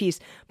together a piece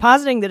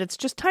positing that it's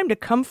just time to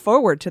come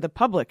forward to the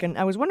public. And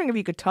I was wondering if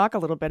you could talk a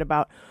little bit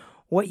about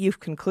what you've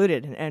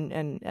concluded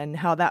and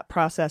how that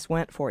process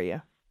went for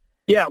you.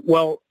 Yeah,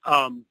 well,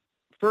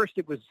 first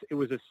it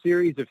was a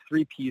series of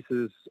 3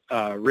 pieces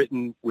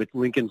written with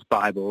Lincoln's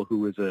Bible, who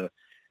was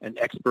an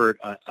expert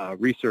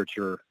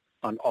researcher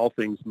on all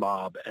things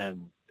mob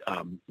and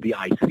the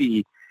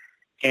IC.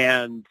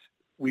 And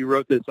we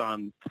wrote this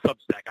on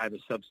Substack. I have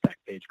a Substack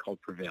page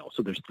called Prevail.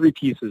 So there's 3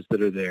 pieces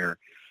that are there.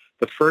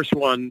 The first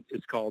one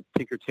is called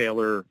Tinker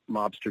Tailor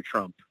Mobster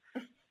Trump,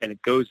 and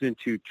it goes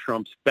into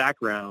Trump's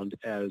background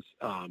as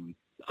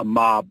a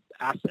mob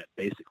asset,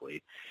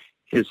 basically.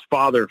 His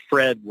father,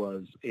 Fred,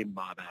 was a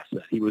mob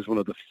asset. He was one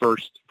of the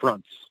first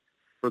fronts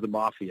for the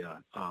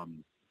mafia.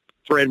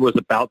 Fred was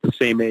about the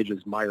same age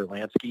as Meyer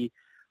Lansky.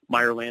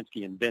 Meyer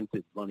Lansky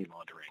invented money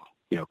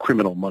laundering,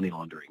 criminal money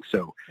laundering.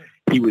 So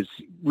he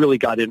really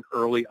got in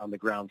early on the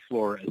ground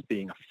floor as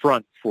being a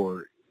front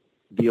for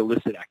the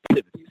illicit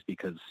activities,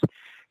 because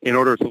in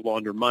order to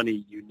launder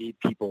money, you need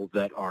people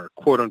that are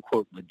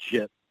quote-unquote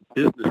legit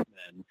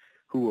businessmen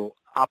who will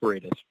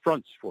operate as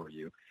fronts for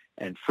you.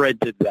 And Fred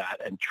did that,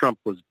 and Trump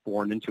was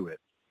born into it.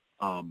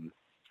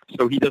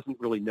 So he doesn't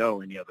really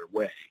know any other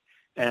way.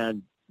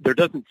 And there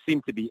doesn't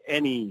seem to be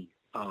any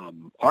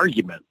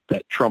argument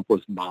that Trump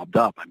was mobbed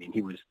up. I mean,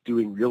 he was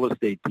doing real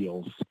estate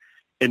deals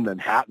in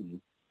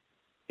Manhattan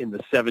in the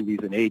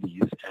 70s and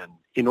 80s, and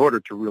in order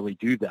to really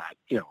do that,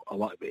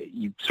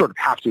 you sort of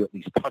have to at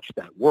least touch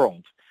that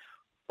world.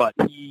 But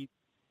he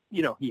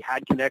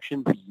had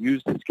connections. He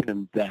used his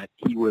that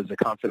he was a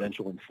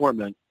confidential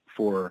informant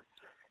for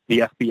the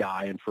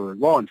FBI and for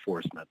law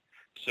enforcement.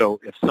 So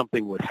if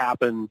something would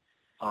happen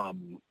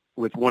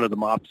with one of the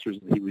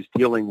mobsters that he was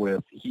dealing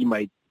with, he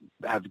might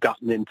have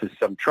gotten into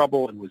some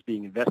trouble and was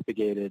being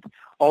investigated.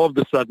 All of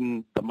a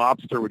sudden, the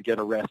mobster would get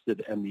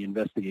arrested and the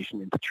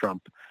investigation into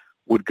Trump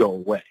would go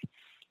away.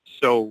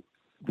 So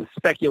the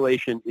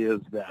speculation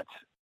is that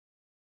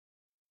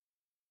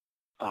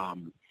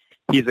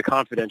he's a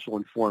confidential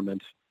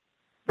informant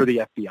for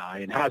the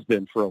FBI and has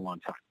been for a long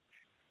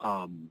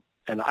time.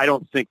 And I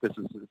don't think this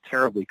is a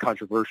terribly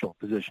controversial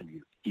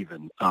position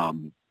even.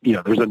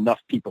 There's enough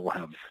people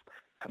have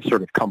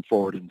sort of come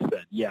forward and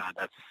said, yeah,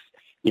 that's,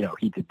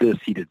 he did this,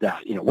 he did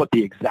that. What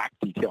the exact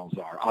details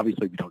are,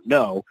 obviously we don't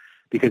know,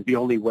 because the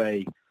only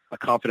way a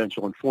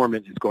confidential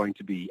informant is going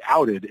to be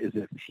outed is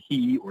if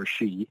he or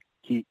she,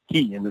 he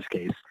in this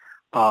case,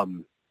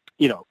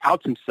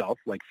 outs himself,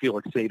 like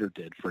Felix Sater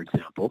did, for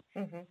example,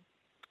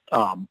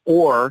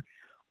 or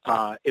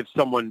if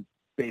someone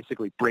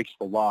basically breaks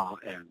the law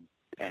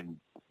and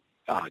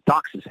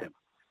doxes him,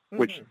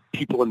 which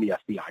people in the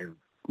FBI are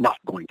not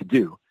going to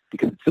do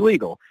because it's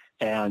illegal.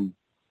 And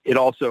it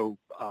also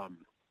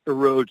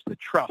erodes the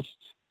trust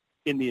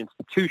in the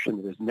institution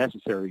that is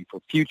necessary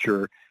for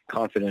future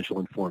confidential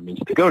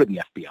informants to go to the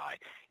FBI.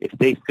 If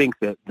they think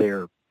that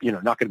they're,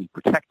 not going to be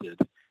protected,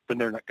 then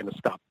they're not going to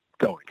stop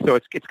going. So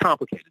it's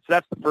complicated. So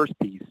that's the first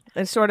piece.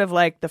 It's sort of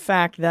like the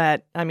fact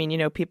that, I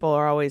mean, people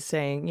are always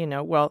saying,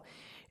 well,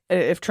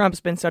 if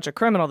Trump's been such a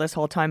criminal this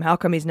whole time, how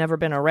come he's never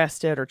been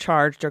arrested or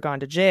charged or gone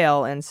to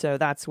jail? And so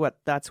that's what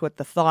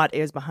the thought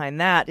is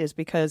behind that, is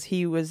because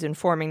he was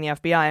informing the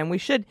FBI. And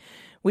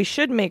we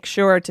should make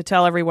sure to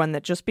tell everyone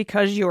that just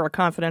because you're a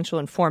confidential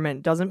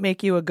informant doesn't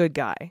make you a good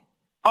guy.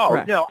 Oh,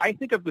 Correct. No, I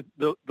think of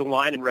the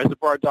line in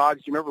Reservoir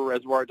Dogs. You remember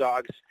Reservoir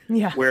Dogs?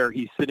 Yeah. Where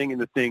he's sitting in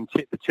the thing,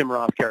 the Tim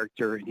Roth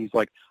character, and he's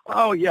like,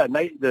 oh, yeah,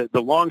 the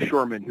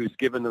longshoreman who's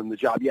given them the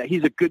job. Yeah,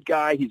 he's a good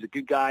guy. He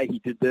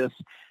did this.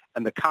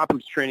 And the cop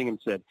who's training him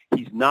said,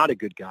 he's not a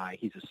good guy.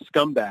 He's a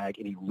scumbag,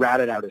 and he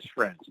ratted out his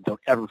friends. And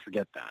don't ever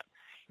forget that.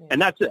 Yeah. And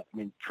that's it. I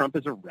mean, Trump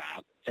is a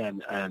rat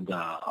and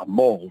a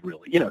mole,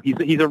 really.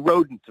 He's a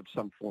rodent of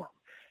some form.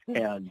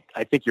 Yeah. And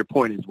I think your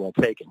point is well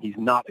taken. He's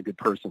not a good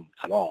person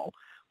at all.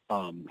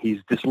 He's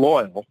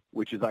disloyal,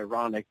 which is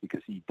ironic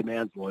because he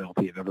demands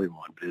loyalty of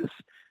everyone, but is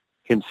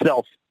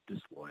himself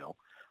disloyal.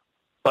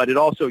 But it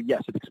also,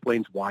 yes, it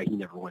explains why he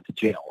never went to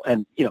jail.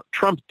 And,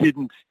 Trump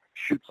didn't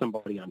shoot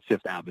somebody on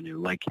Fifth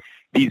Avenue. Like,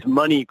 these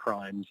money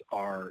crimes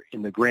are,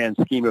 in the grand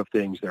scheme of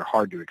things, they're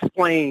hard to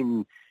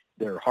explain.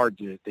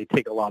 They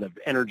take a lot of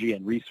energy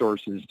and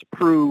resources to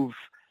prove.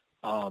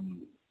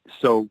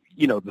 So,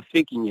 the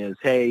thinking is,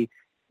 hey,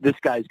 this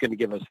guy's going to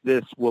give us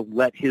this, we'll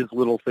let his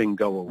little thing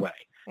go away.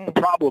 The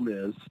problem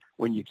is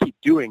when you keep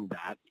doing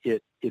that,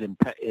 it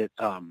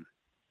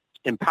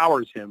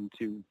empowers him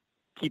to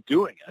keep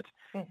doing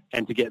it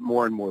and to get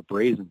more and more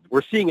brazen.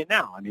 We're seeing it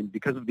now. I mean,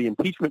 because of the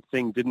impeachment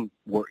thing didn't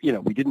work,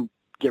 we didn't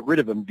get rid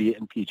of him via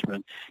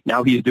impeachment.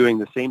 Now he's doing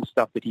the same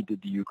stuff that he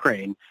did to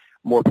Ukraine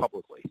more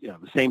publicly, the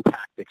same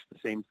tactics, the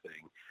same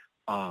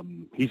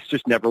thing. He's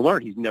just never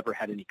learned. He's never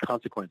had any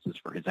consequences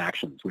for his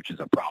actions, which is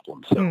a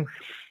problem. So.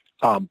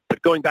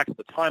 But going back to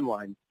the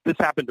timeline, this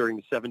happened during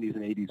the 70s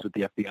and 80s with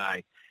the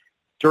FBI.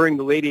 During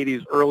the late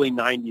 80s, early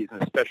 90s,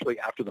 and especially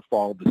after the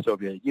fall of the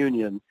Soviet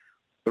Union,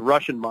 the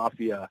Russian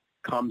mafia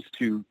comes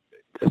to,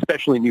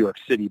 especially New York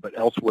City, but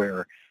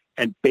elsewhere,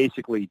 and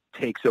basically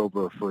takes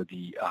over for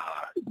the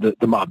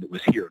mob that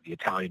was here, the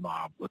Italian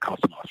mob, La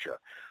Cosa Nostra.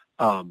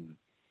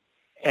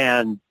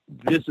 And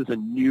this is a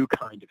new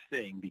kind of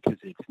thing because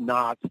it's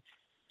not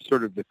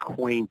sort of the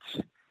quaint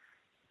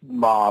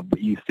mob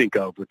that you think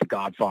of with The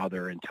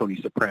Godfather and Tony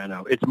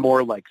Soprano. It's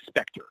more like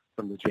Spectre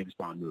from the James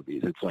Bond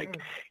movies. It's like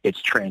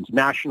it's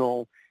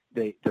transnational.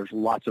 There's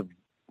lots of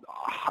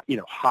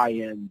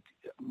high-end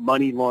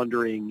money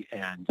laundering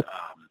and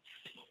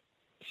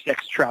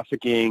sex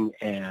trafficking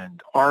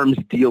and arms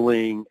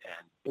dealing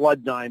and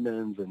blood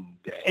diamonds and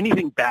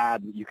anything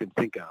bad that you can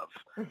think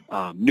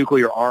of.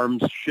 Nuclear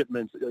arms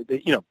shipments,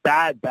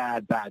 bad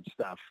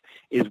stuff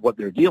is what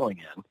they're dealing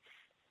in.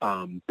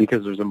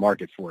 Because there's a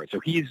market for it. So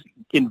he's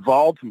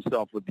involved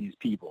himself with these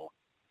people,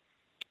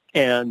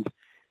 and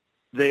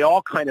they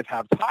all kind of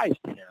have ties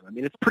to him. I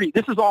mean,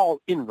 this is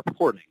all in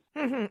reporting.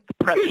 Mm-hmm. The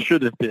press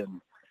should have been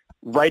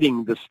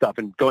writing this stuff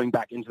and going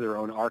back into their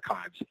own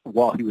archives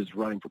while he was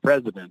running for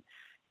president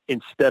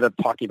instead of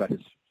talking about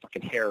his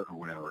fucking hair or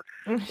whatever.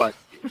 But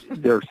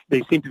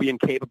they seem to be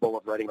incapable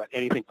of writing about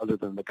anything other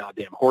than the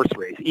goddamn horse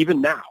race.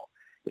 Even now,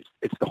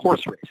 it's the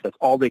horse race. That's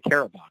all they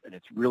care about, and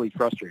it's really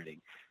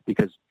frustrating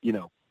because,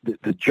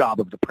 the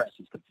job of the press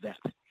is to vet.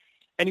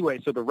 Anyway,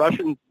 so the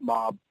Russian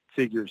mob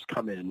figures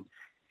come in,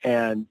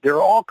 and they're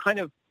all kind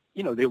of,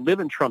 they live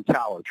in Trump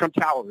Tower. Trump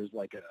Tower is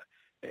like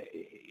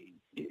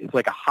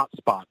a hot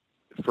spot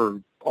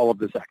for all of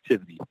this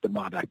activity, the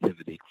mob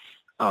activity.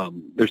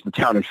 There's the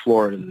town in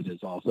Florida that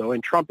is also,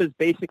 and Trump is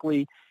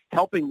basically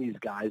helping these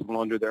guys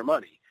launder their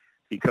money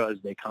because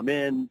they come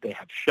in, they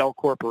have shell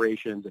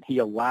corporations, and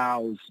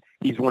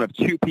he's one of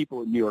two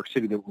people in New York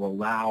City that will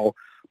allow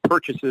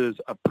purchases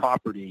of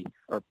property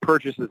or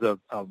purchases of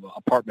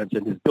apartments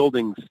in his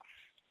buildings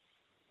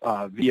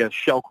via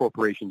shell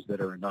corporations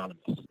that are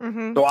anonymous.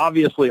 Mm-hmm. So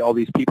obviously all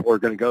these people are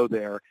going to go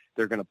there.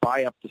 They're going to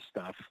buy up the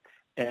stuff,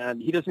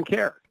 and he doesn't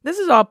care. This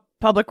is all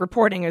public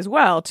reporting as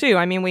well, too.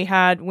 I mean,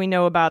 we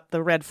know about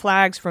the red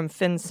flags from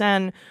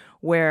FinCEN,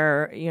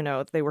 where,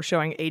 they were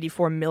showing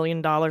 $84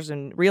 million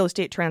in real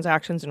estate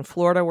transactions in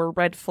Florida were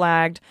red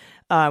flagged.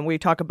 We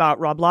talk about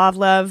Rob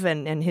Lavlev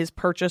and his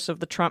purchase of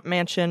the Trump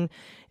mansion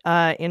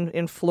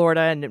in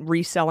Florida and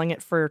reselling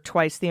it for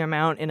twice the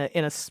amount in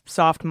a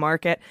soft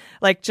market.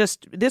 Like,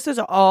 just, this is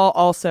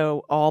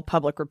all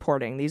public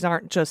reporting. These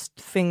aren't just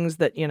things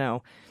that,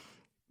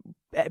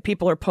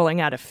 people are pulling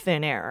out of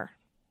thin air.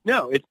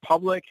 No, it's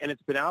public and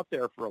it's been out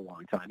there for a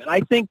long time. And I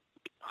think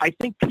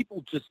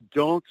people just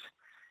don't,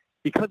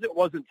 because it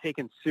wasn't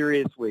taken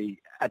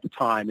seriously at the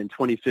time in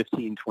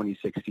 2015,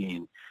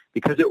 2016,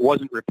 because it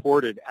wasn't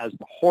reported as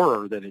the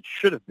horror that it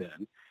should have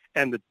been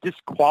and the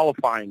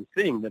disqualifying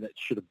thing that it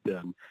should have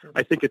been.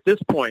 I think at this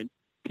point,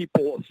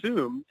 people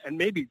assume, and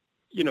maybe,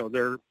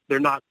 they're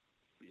not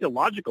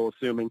illogical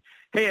assuming,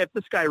 hey, if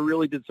this guy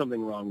really did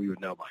something wrong, we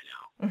would know by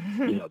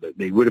now.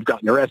 They would have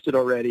gotten arrested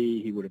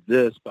already. He would have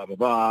this, blah, blah,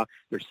 blah.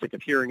 They're sick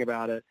of hearing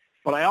about it.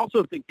 But I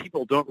also think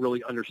people don't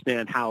really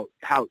understand how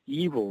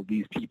evil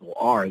these people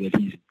are that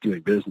he's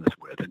doing business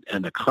with,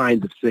 and the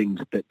kinds of things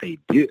that they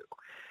do.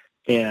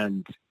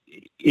 And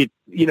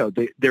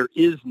there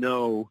is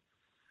no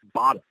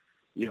bottom.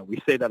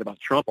 We say that about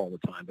Trump all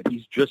the time, but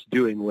he's just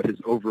doing what his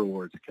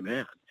overlords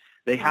command.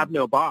 They have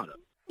no bottom.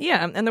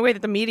 Yeah, and the way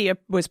that the media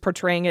was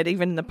portraying it,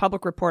 even the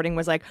public reporting,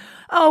 was like,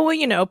 oh,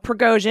 well,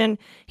 Prigozhin,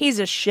 he's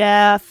a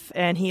chef,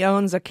 and he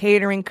owns a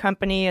catering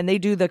company, and they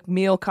do the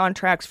meal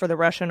contracts for the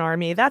Russian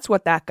army. That's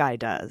what that guy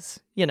does,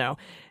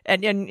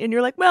 And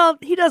you're like, well,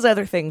 he does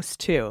other things,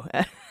 too.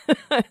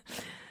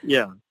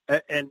 Yeah,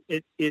 and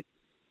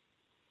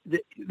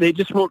they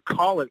just won't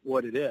call it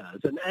what it is.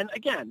 And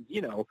again,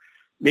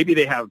 maybe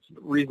they have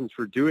reasons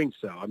for doing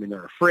so. I mean,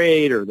 they're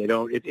afraid, or they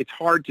don't. It's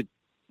hard to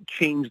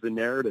change the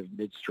narrative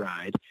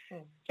mid-stride.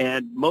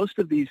 And most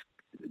of these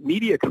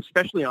media,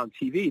 especially on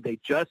TV, they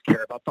just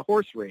care about the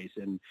horse race.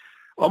 And,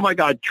 oh, my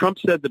God, Trump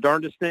said the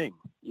darndest thing,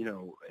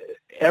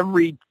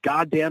 every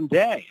goddamn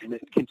day. And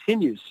it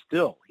continues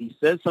still. He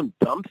says some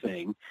dumb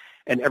thing,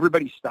 and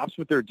everybody stops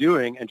what they're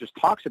doing and just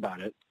talks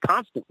about it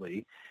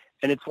constantly.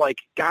 And it's like,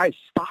 guys,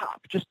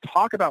 stop. Just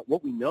talk about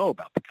what we know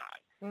about the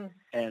guy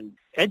and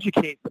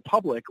educate the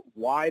public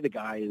why the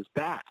guy is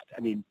bad.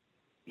 I mean,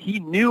 he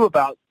knew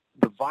about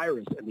the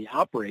virus and the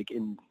outbreak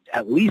in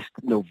at least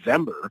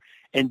November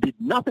and did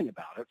nothing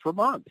about it for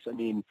months. I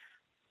mean,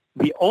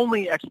 the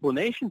only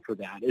explanation for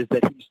that is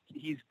that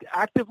he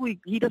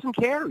doesn't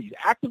care. He's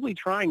actively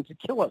trying to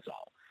kill us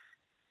all,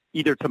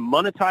 either to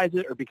monetize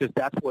it or because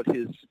that's what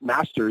his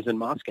masters in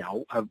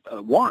Moscow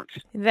want.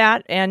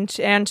 That and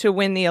to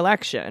win the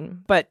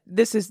election. But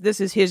this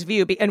is his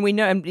view, and we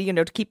know,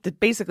 to keep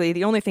basically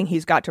the only thing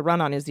he's got to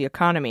run on is the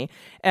economy.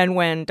 And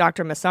when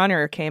Dr.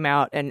 Massaner came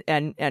out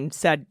and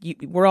said,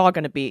 we're all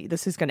going to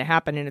this is going to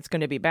happen and it's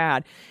going to be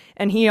bad,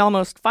 and he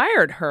almost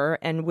fired her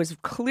and was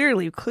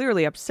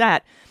clearly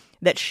upset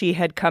that she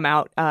had come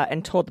out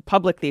and told the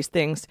public these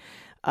things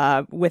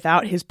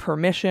without his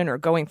permission or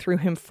going through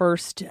him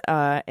first.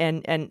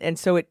 And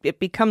so it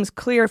becomes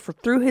clear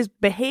through his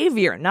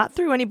behavior, not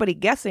through anybody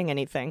guessing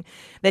anything,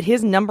 that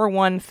his number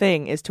one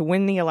thing is to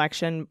win the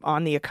election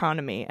on the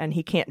economy. And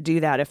he can't do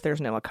that if there's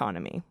no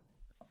economy.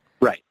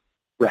 Right.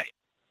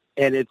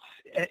 And it's,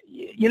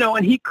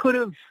 and he could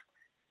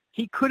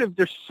have,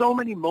 there's so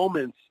many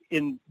moments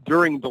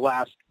during the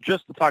last,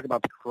 just to talk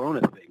about the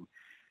Corona thing,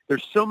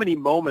 there's so many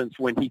moments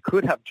when he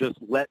could have just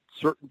let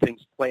certain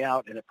things play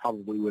out and it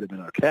probably would have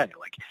been okay.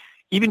 Like,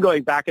 even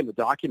going back in the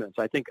documents,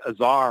 I think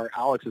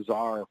Alex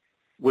Azar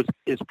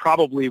is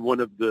probably one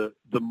of the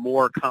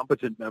more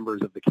competent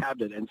members of the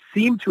cabinet and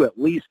seemed to at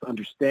least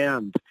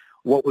understand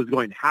what was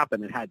going to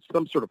happen and had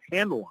some sort of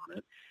handle on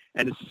it.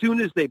 And as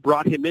soon as they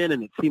brought him in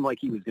and it seemed like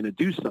he was going to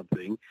do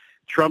something,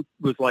 Trump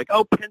was like,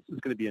 oh, Pence is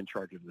going to be in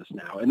charge of this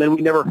now. And then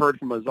we never heard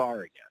from Azar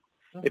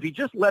again. If he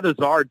just let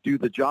Azar do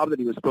the job that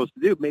he was supposed to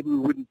do, maybe we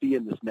wouldn't be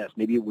in this mess.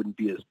 Maybe it wouldn't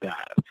be as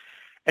bad.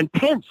 And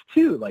Pence,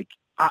 too, like,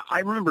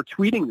 I remember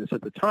tweeting this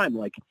at the time,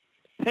 like,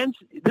 Pence,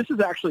 this is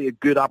actually a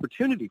good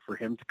opportunity for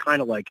him to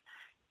kind of like,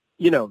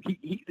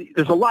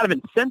 there's a lot of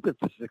incentive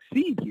to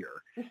succeed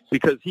here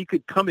because he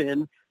could come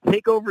in,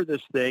 take over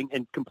this thing,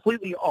 and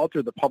completely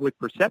alter the public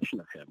perception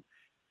of him.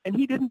 And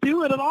he didn't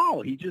do it at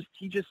all. He just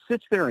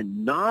sits there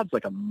and nods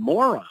like a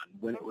moron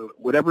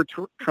whatever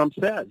Trump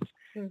says.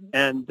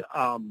 And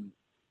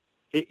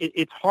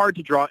it's hard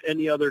to draw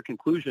any other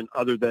conclusion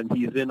other than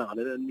he's in on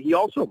it, and he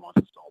also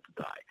wants us all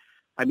to die.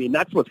 I mean,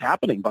 that's what's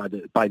happening by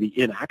the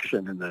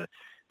inaction and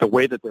the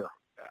way that they're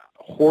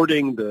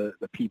hoarding the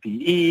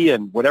PPE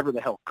and whatever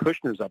the hell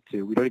Kushner's up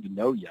to. We don't even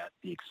know yet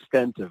the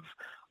extent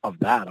of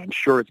that. I'm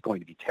sure it's going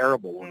to be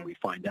terrible when we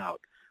find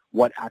out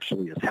what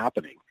actually is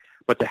happening.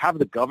 But to have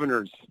the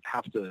governors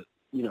have to,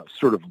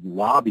 sort of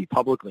lobby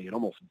publicly and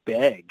almost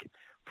beg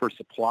for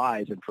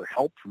supplies and for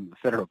help from the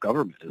federal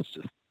government is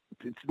just,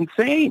 it's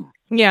insane.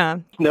 Yeah.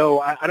 No,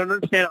 I don't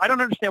understand. I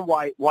don't understand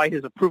why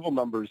his approval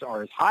numbers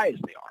are as high as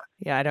they are.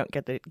 Yeah, I don't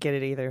get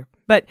it either.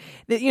 But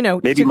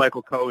maybe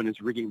Michael Cohen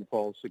is rigging the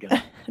polls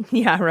again.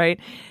 Yeah, right.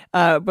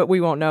 But we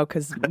won't know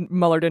because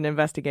Mueller didn't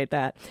investigate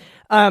that.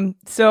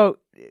 So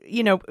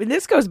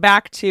this goes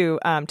back to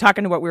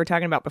talking to what we were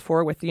talking about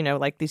before with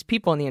like these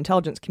people in the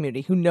intelligence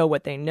community who know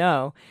what they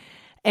know.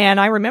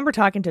 And I remember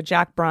talking to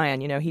Jack Bryan.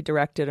 He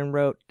directed and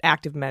wrote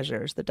Active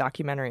Measures, the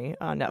documentary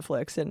on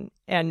Netflix,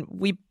 and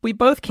we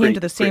both came to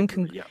the same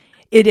conclusion.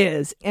 It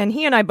is, and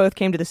he and I both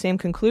came to the same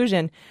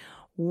conclusion.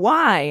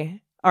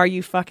 Why are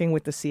you fucking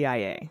with the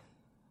CIA?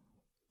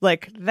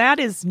 Like, that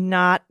is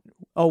not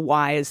a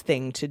wise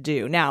thing to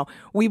do. Now,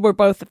 we were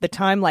both at the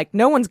time like,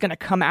 no one's going to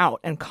come out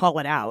and call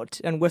it out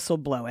and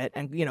whistleblow it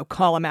and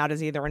call him out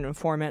as either an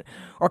informant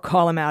or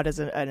call him out as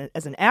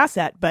an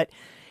asset, but.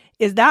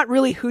 Is that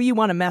really who you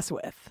want to mess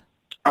with?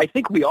 I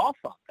think we all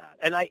thought that.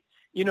 And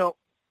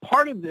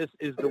part of this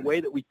is the way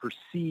that we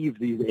perceive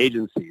these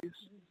agencies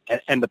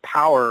and the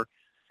power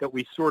that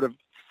we sort of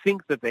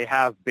think that they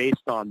have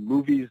based on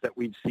movies that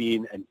we've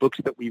seen and books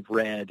that we've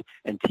read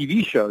and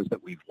TV shows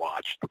that we've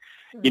watched.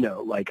 You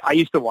know, like I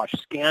used to watch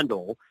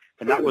Scandal,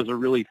 and that was a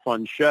really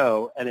fun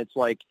show. And it's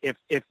like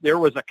if there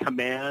was a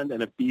command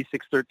and a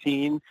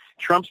B613,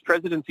 Trump's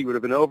presidency would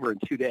have been over in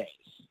 2 days.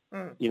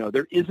 You know,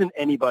 there isn't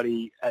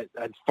anybody,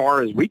 as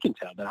far as we can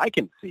tell, that I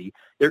can see,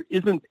 there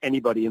isn't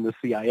anybody in the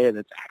CIA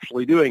that's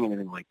actually doing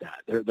anything like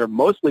that. They're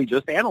mostly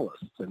just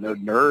analysts, and they're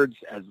nerds,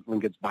 as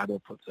Lincoln's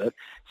Bible puts it,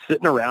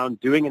 sitting around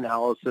doing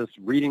analysis,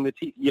 reading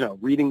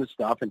reading the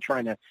stuff, and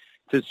trying to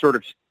sort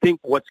of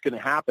think what's going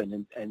to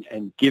happen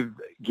and give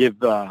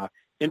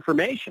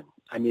information.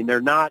 I mean,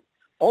 they're not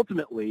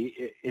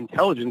ultimately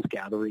intelligence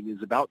gathering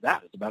is about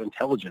that. It's about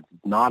intelligence.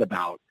 It's not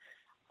about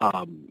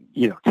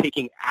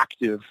taking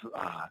active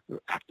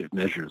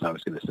measures, I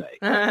was going to say,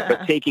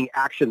 but taking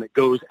action that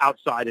goes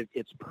outside of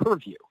its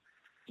purview.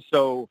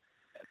 So,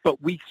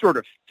 but we sort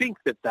of think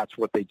that that's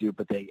what they do,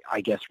 but they, I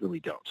guess, really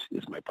don't,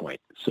 is my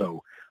point.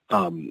 So,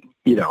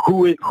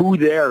 who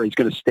there is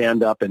going to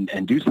stand up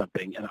and do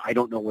something? And I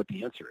don't know what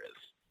the answer is.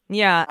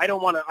 Yeah. I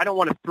don't want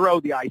to throw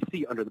the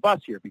IC under the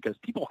bus here, because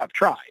people have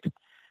tried.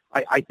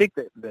 I think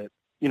that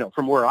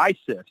from where I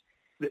sit,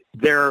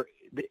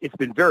 it's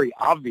been very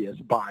obvious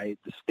by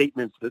the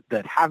statements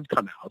that have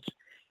come out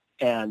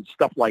and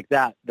stuff like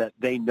that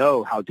they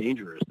know how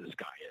dangerous this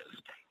guy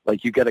is.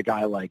 Like, you get a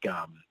guy like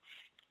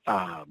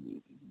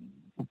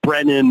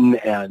Brennan,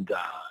 and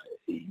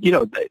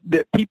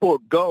the people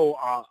go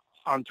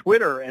on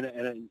Twitter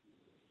and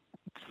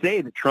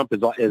say that Trump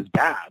is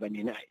bad. I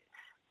mean,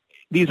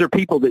 these are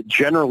people that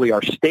generally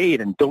are staid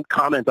and don't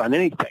comment on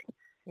anything.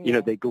 Yeah.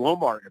 They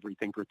glomar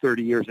everything for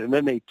 30 years, and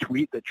then they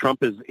tweet that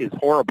Trump is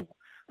horrible.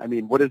 I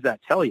mean, what does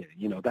that tell you?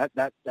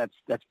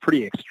 That's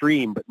pretty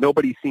extreme, but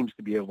nobody seems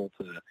to be able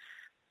to,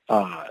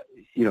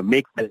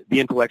 make the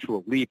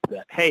intellectual leap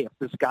that, hey, if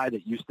this guy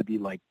that used to be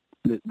like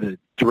the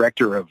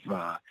director of,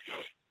 the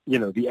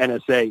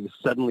NSA is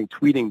suddenly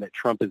tweeting that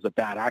Trump is a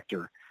bad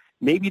actor,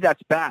 maybe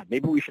that's bad.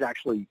 Maybe we should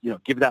actually,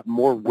 give that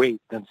more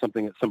weight than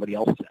something that somebody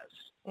else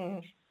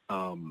says.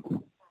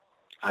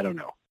 I don't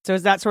know. So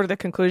is that sort of the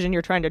conclusion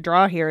you're trying to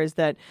draw here, is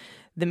that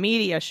the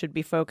media should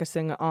be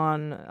focusing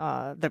on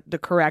the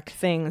correct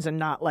things and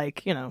not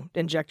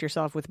inject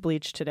yourself with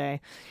bleach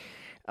today?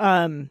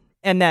 And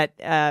that,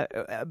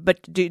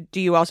 but do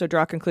you also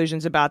draw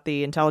conclusions about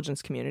the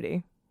intelligence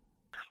community?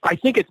 I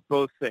think it's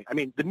both things. I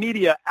mean, the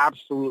media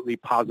absolutely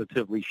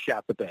positively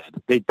shat the bed.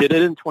 They did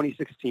it in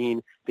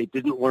 2016. They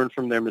didn't learn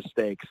from their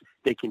mistakes.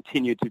 They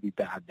continue to be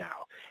bad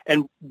now.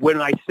 And when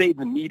I say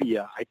the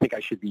media, I think I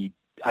should be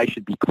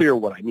clear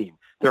what I mean.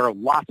 There are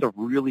lots of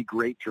really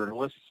great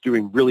journalists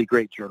doing really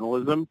great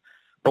journalism.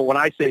 But when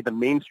I say the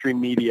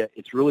mainstream media,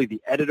 it's really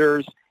the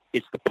editors,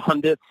 it's the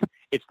pundits,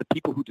 it's the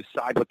people who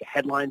decide what the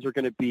headlines are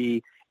going to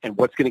be and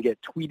what's going to get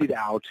tweeted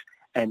out,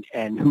 and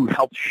who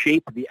help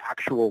shape the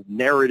actual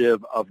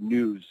narrative of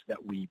news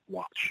that we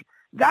watch.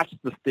 That's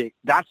the thing.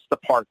 That's the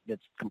part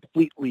that's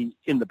completely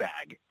in the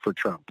bag for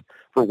Trump,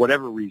 for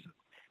whatever reason.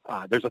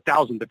 There's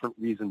 1,000 different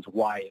reasons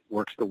why it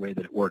works the way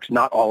that it works.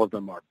 Not all of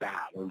them are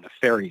bad or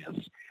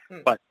nefarious,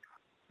 but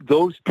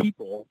those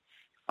people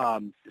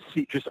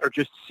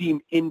just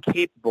seem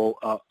incapable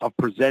of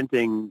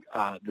presenting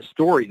the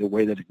story the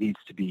way that it needs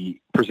to be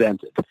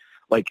presented.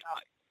 Like,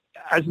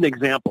 as an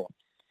example,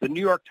 the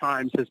New York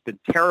Times has been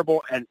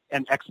terrible and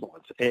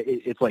excellent.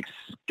 It's like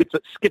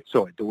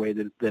schizoid the way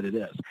that it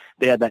is.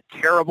 They had that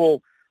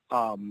terrible,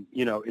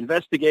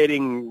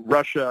 investigating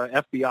Russia,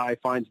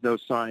 FBI finds no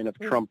sign of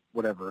Trump,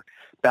 whatever,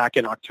 back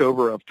in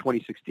October of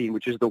 2016,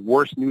 which is the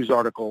worst news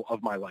article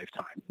of my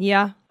lifetime.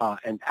 Yeah.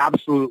 And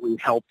absolutely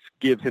helped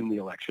give him the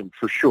election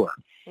for sure.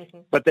 Mm-hmm.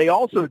 But they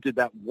also did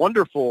that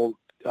wonderful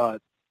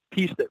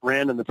piece that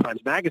ran in the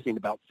Times Magazine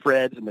about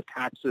Fred and the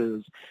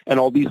taxes and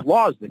all these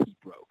laws that he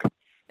broke.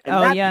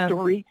 And that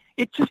story,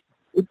 it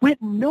went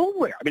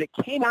nowhere. I mean,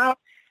 it came out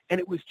and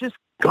it was just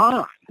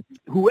gone.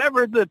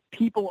 Whoever the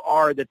people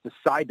are that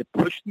decide to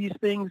push these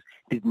things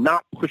did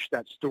not push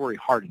that story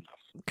hard enough.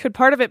 Could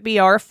part of it be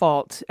our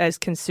fault as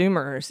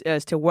consumers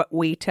as to what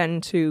we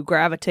tend to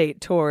gravitate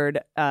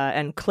toward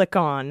and click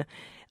on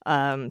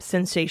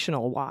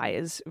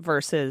sensational-wise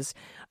versus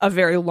a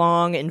very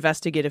long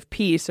investigative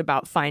piece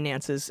about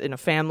finances in a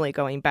family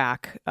going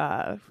back,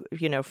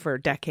 for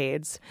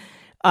decades?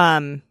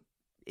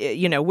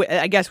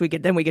 I guess we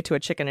get to a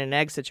chicken and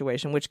egg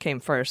situation. Which came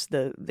first,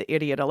 the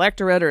idiot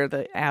electorate or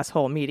the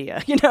asshole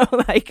media?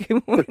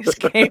 Which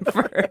came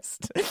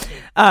first?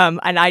 And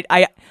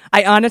I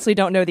honestly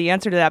don't know the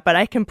answer to that, but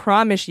I can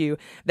promise you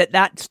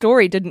that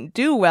story didn't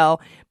do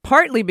well,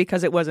 partly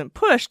because it wasn't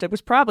pushed. It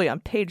was probably on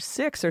page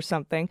 6 or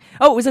something.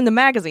 Oh, it was in the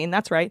magazine.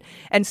 That's right.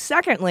 And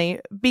secondly,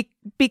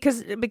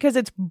 because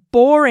it's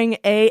boring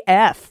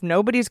AF.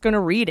 Nobody's going to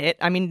read it.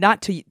 I mean,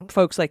 not to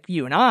folks like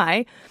you and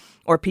I.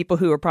 or people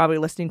who are probably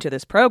listening to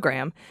this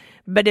program.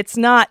 But it's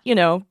not,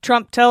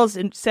 Trump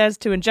says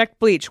to inject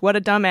bleach, what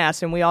a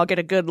dumbass, and we all get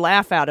a good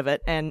laugh out of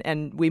it,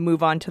 and we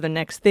move on to the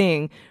next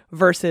thing,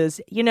 versus,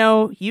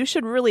 you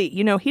should really,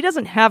 he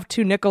doesn't have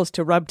two nickels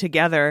to rub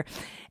together,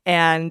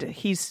 and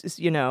he's,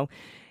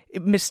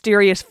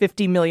 mysterious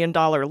 $50 million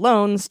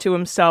loans to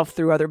himself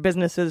through other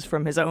businesses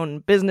from his own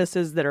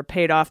businesses that are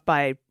paid off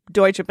by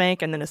Deutsche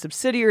Bank and then a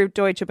subsidiary of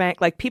Deutsche Bank.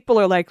 Like, people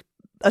are like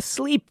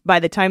asleep by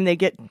the time they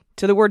get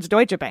to the words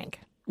Deutsche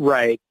Bank.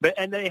 Right.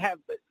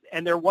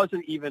 And there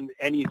wasn't even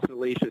any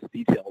salacious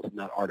details in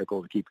that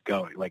article to keep it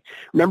going. Like,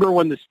 remember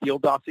when the Steele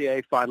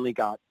dossier finally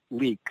got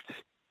leaked?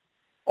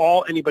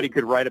 All anybody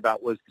could write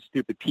about was the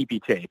stupid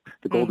pee-pee tape,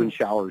 the golden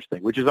showers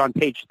thing, which is on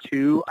page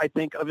 2, I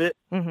think, of it.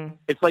 Mm-hmm.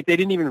 It's like they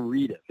didn't even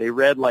read it. They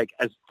read like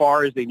as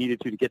far as they needed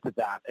to get to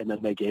that, and then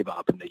they gave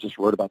up, and they just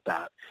wrote about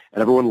that,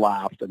 and everyone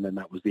laughed, and then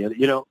that was the end.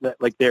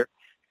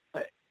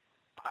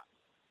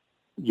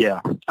 Yeah,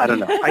 I don't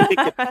know. I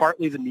think it's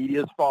partly the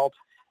media's fault,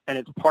 and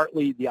it's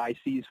partly the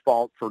IC's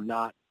fault for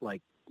not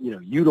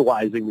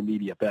utilizing the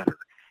media better.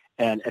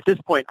 And at this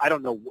point, I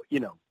don't know,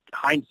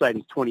 hindsight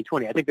is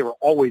 20/20. I think they were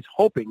always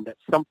hoping that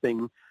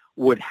something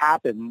would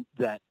happen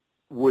that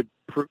would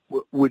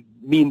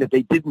mean that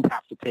they didn't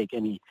have to take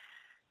any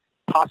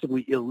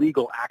possibly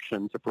illegal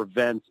action to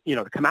prevent,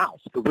 to come out,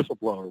 the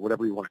whistleblower,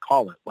 whatever you want to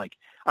call it. Like,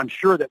 I'm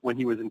sure that when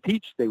he was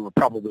impeached, they were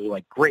probably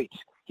like, great,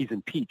 he's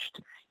impeached.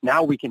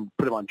 Now we can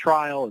put him on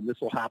trial and this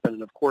will happen.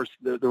 And of course,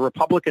 the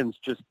Republicans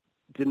just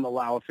didn't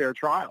allow a fair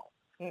trial.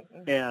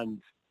 Mm-mm.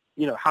 And,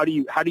 how do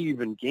you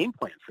even game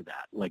plan for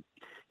that? Like,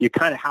 you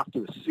kind of have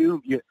to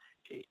assume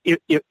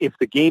if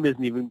the game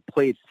isn't even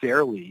played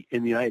fairly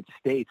in the United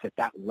States at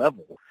that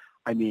level,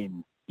 I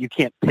mean, you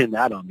can't pin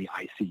that on the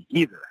IC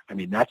either. I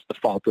mean, that's the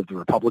fault of the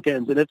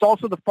Republicans. And it's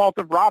also the fault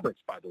of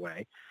Roberts, by the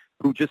way,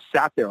 who just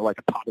sat there like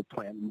a potted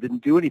plant and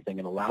didn't do anything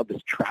and allowed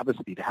this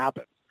travesty to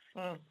happen.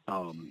 And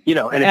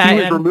if he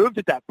was removed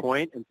at that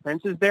point and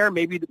Pence is there,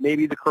 maybe the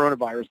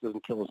coronavirus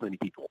doesn't kill as many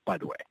people, by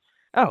the way.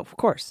 Oh, of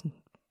course.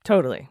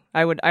 Totally.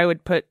 I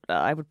would put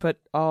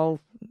all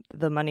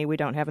the money we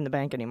don't have in the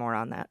bank anymore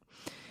on that.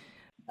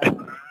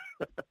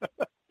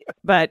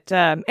 But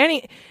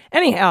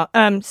anyhow,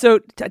 so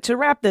to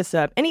wrap this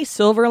up, any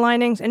silver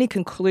linings, any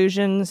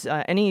conclusions,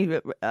 any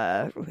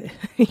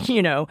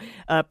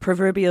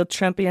proverbial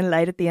Trumpian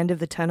light at the end of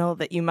the tunnel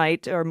that you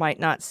might or might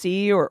not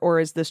see, or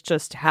is this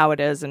just how it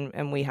is,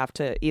 and we have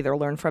to either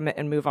learn from it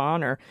and move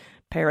on, or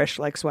perish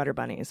like sweater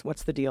bunnies?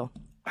 What's the deal?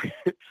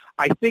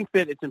 I think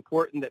that it's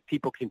important that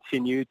people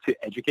continue to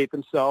educate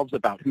themselves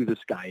about who this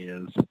guy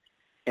is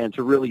and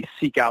to really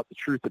seek out the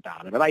truth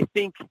about him. And I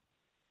think,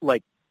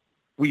 like,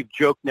 we've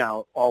joked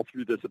now all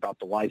through this about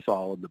the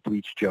Lysol and the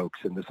bleach jokes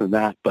and this and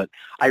that, but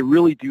I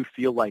really do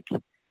feel like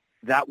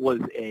that was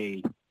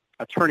a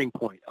turning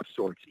point of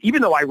sorts.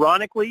 Even though,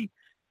 ironically,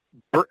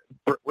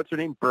 what's her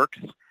name, Burks,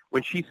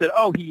 when she said,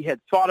 oh, he had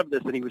thought of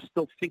this and he was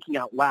still thinking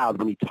out loud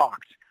when he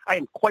talked, I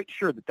am quite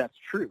sure that that's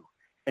true.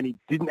 And he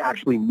didn't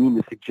actually mean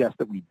to suggest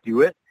that we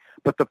do it.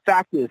 But the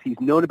fact is, he's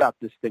known about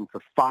this thing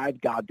for 5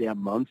 goddamn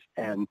months,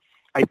 and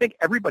I think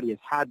everybody has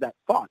had that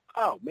thought,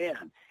 oh,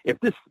 man, if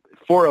this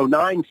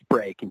 409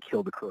 spray can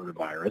kill the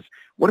coronavirus,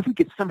 what if we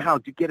could somehow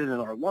get it in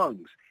our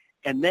lungs?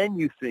 And then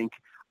you think,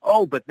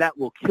 oh, but that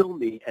will kill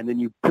me, and then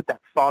you put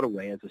that thought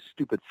away as a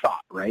stupid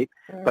thought, right?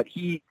 Yeah. But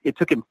it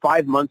took him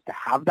 5 months to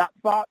have that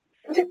thought,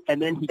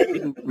 and then he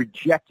didn't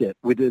reject it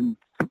within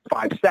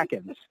 5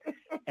 seconds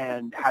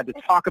and had to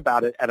talk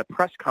about it at a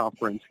press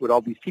conference with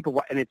all these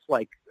people. And it's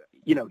like,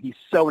 he's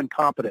so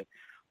incompetent.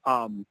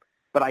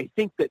 But I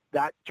think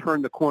that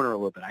turned the corner a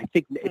little bit. I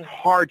think it's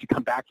hard to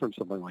come back from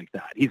something like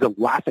that. He's a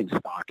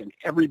laughingstock, and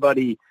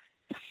everybody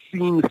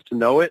seems to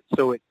know it.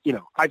 So,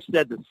 I've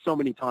said this so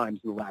many times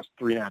in the last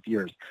 3.5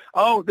 years.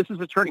 Oh, this is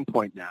a turning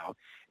point now.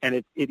 And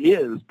it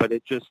is, but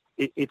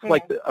it's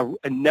like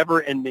a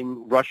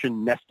never-ending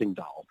Russian nesting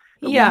doll.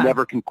 We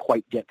never can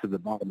quite get to the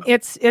bottom of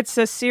it. It's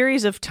a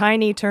series of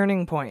tiny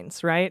turning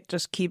points, right?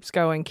 Just keeps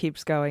going.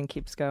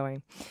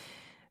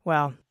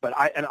 Wow. But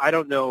I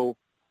don't know.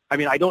 I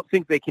mean, I don't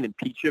think they can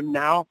impeach him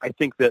now. I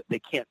think that they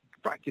can't,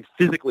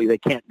 physically, they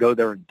can't go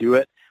there and do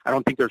it. I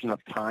don't think there's enough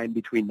time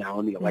between now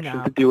and the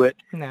election to do it.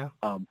 No.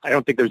 I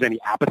don't think there's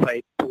any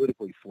appetite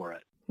politically for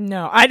it.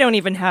 No, I don't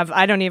even have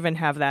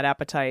that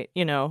appetite,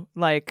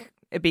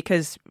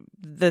 because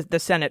the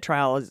Senate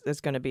trial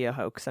is going to be a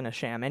hoax and a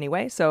sham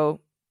anyway. So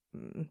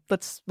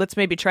let's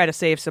maybe try to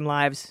save some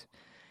lives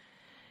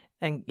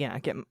and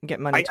get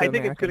money to I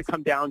think it's going to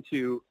come down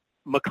to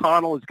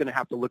McConnell is going to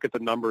have to look at the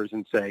numbers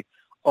and say,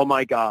 oh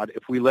my God,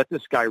 if we let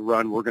this guy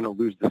run, we're going to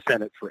lose the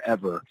Senate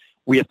forever.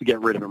 We have to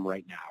get rid of him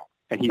right now.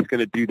 And he's going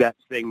to do that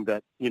thing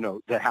that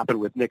happened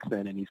with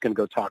Nixon, and he's going to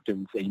go talk to him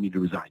and say, you need to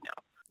resign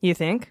now. You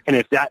think? And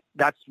if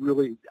that's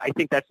really, I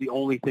think that's the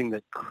only thing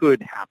that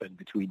could happen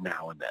between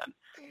now and then.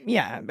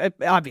 Yeah,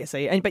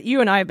 obviously. But you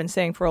and I have been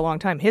saying for a long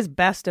time, his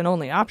best and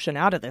only option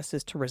out of this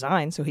is to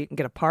resign so he can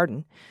get a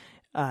pardon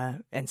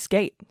and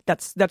skate.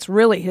 That's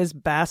really his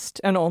best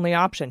and only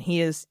option.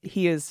 He is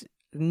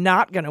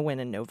not going to win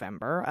in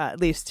November. At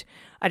least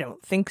I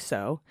don't think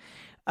so.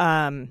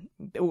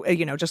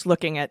 Just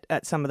looking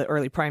at some of the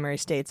early primary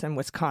states in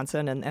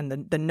Wisconsin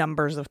and the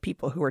numbers of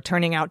people who are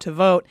turning out to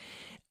vote.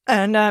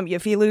 And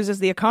if he loses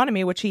the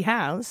economy, which he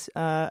has,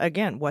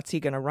 again, what's he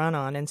going to run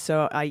on? And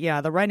so,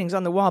 the writing's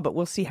on the wall, but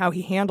we'll see how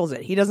he handles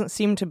it. He doesn't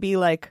seem to be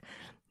like,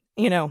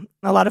 a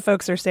lot of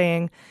folks are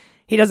saying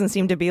he doesn't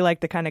seem to be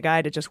like the kind of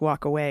guy to just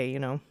walk away,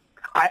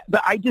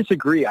 But I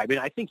disagree. I mean,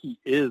 I think he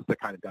is the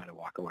kind of guy to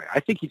walk away. I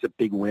think he's a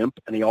big wimp,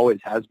 and he always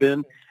has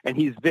been. And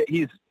he's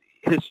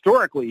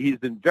historically, he's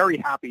been very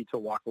happy to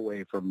walk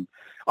away from,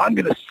 I'm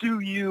going to sue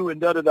you and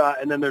da-da-da,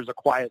 and then there's a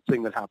quiet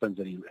thing that happens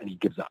and he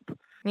gives up.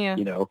 Yeah.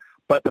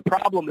 But the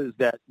problem is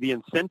that the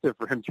incentive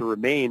for him to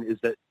remain is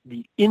that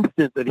the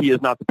instant that he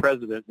is not the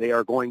president, they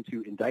are going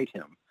to indict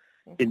him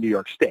in New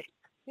York State.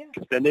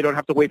 Because then they don't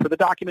have to wait for the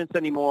documents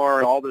anymore.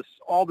 And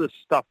all this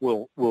stuff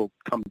will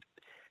come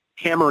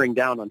hammering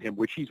down on him,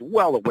 which he's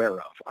well aware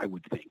of, I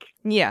would think.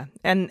 Yeah,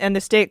 and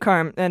the state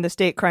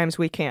crimes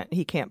he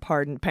can't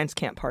pardon. Pence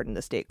can't pardon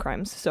the state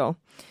crimes. So,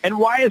 and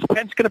why is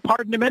Pence going to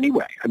pardon him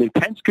anyway? I mean,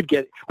 Pence could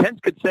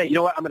say, you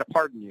know what, I'm going to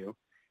pardon you,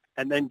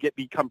 and then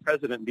become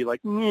president and be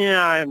like,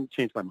 yeah, I haven't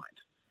changed my mind.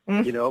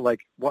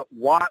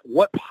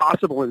 What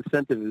possible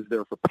incentive is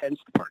there for Pence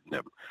to pardon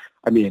him?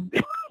 I mean,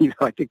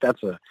 I think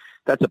that's a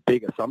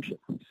big assumption.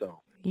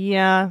 So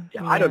yeah,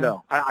 I don't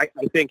know. I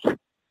think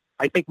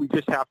we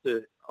just have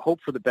to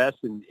hope for the best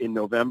in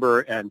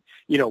November. And,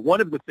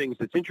 one of the things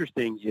that's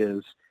interesting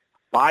is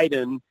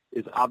Biden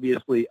is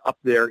obviously up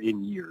there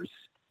in years.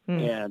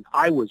 And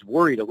I was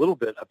worried a little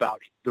bit about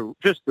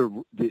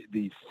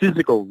the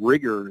physical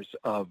rigors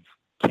of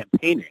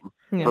campaigning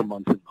for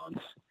months and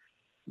months.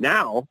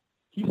 Now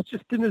he's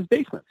just in his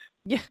basement.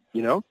 Yeah.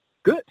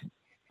 Good.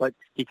 Like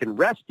he can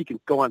rest. He can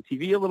go on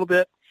TV a little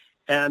bit.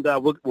 And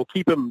we'll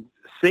keep him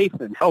safe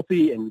and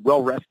healthy and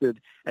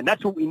well-rested. And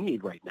that's what we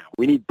need right now.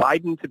 We need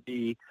Biden to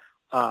be,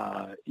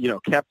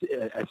 kept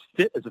as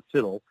fit as a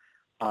fiddle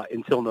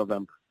until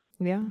November.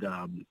 Yeah.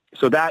 And,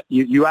 so that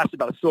you asked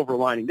about a silver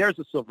lining. There's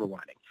a silver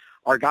lining.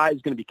 Our guy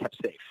is going to be kept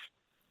safe.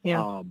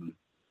 Yeah.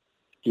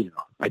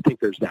 I think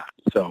there's that.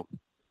 So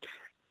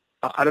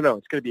I don't know.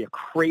 It's going to be a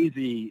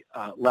crazy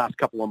last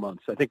couple of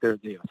months. I think there's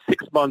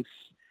 6 months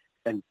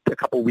and a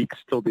couple of weeks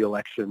till the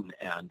election,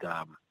 and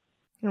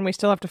we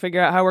still have to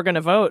figure out how we're going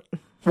to vote.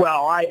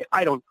 Well,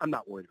 I'm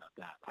not worried about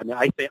that. I mean,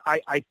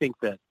 I think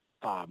that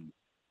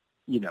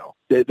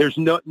there's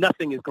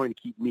nothing is going to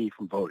keep me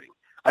from voting.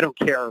 I don't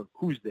care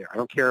who's there. I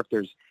don't care if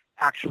there's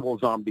actual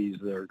zombies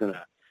that are going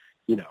to,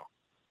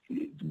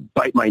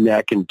 bite my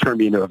neck and turn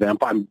me into a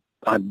vampire.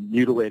 I'm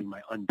mutilating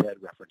my undead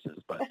references,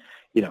 but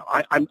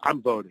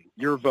I'm voting.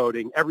 You're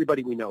voting.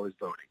 Everybody we know is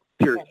voting.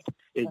 Period.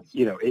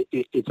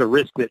 It's a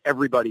risk that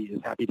everybody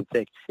is happy to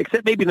take,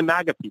 except maybe the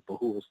MAGA people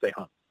who will stay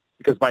home,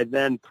 because by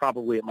then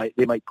probably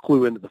they might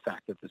clue into the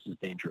fact that this is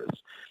dangerous.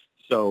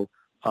 So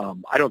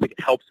I don't think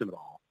it helps him at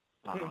all.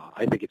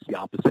 I think it's the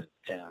opposite,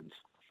 and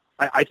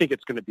I think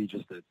it's going to be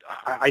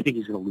I think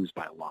he's going to lose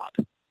by a lot.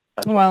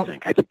 That's what I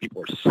think. I think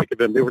people are sick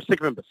of him. They were sick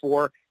of him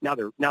before. Now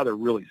they're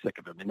really sick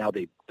of him, and now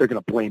they're going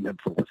to blame him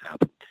for what's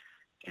happened.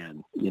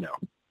 And you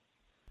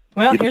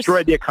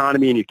destroyed the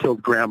economy and you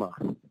killed grandma.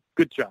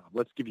 Good job.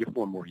 Let's give you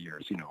 4 more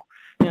years.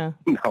 Yeah.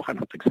 No, I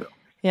don't think so.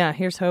 Yeah.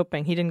 Here's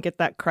hoping he didn't get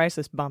that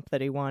crisis bump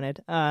that he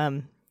wanted.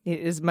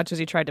 As much as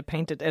he tried to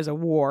paint it as a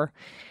war.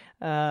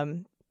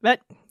 But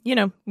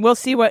we'll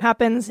see what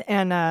happens.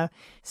 And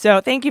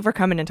so thank you for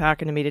coming and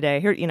talking to me today.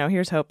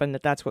 Here's hoping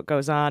that that's what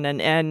goes on.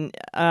 And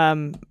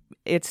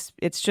it's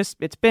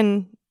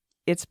been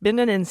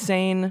an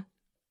insane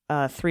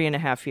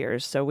 3.5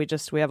 years. So we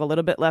have a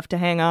little bit left to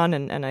hang on,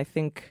 and I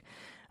think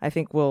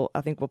we'll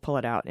pull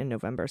it out in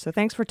November. So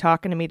thanks for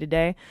talking to me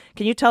today.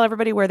 Can you tell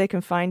everybody where they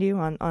can find you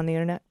on the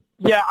internet?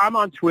 Yeah, I'm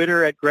on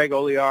Twitter at Greg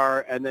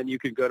Olear, and then you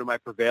can go to my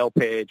Prevail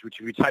page, which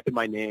if you type in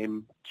my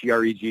name,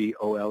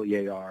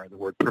 GREGOLEAR, the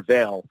word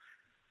Prevail,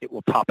 it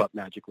will pop up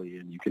magically,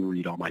 and you can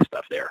read all my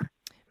stuff there.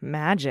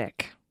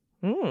 Magic.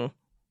 Yeah.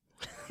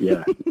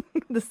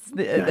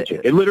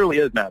 Magic. It literally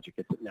is magic.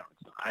 It's not.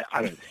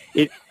 I don't.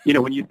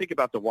 When you think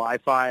about the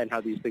Wi-Fi and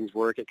how these things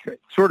work, it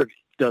sort of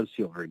does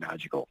feel very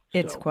magical.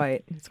 It's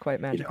quite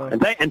magical.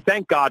 And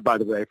thank God, by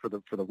the way, for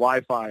the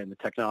Wi-Fi and the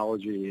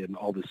technology and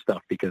all this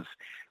stuff, because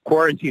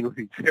quarantine would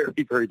be very,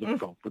 very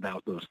difficult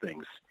without those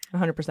things.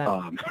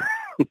 100%.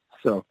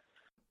 So.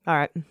 All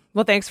right.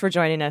 Well, thanks for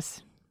joining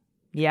us.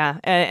 Yeah,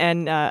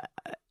 and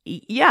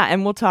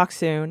we'll talk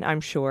soon,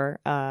 I'm sure.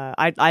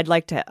 I'd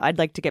like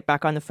to get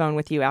back on the phone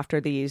with you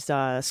after these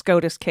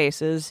SCOTUS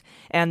cases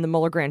and the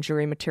Mueller grand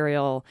jury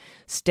material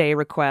stay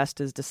request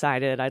is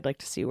decided. I'd like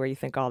to see where you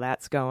think all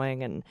that's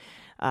going. And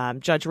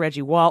Judge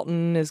Reggie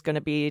Walton is going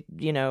to be,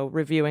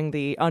 reviewing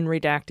the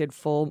unredacted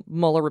full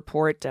Mueller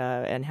report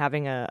and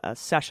having a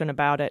session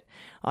about it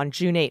on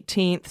June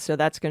 18th. So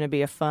that's going to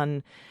be a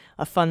fun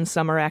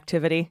summer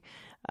activity.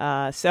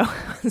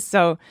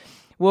 So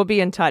we'll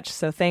be in touch.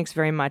 So thanks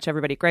very much,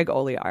 everybody. Greg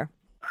Olear. All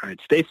right.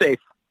 Stay safe.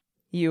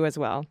 You as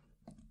well.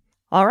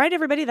 All right,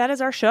 everybody, that is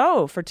our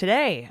show for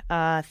today.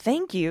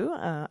 Thank you.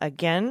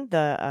 Again,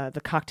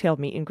 the cocktail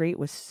meet and greet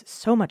was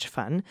so much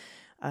fun.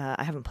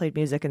 I haven't played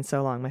music in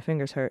so long. My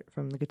fingers hurt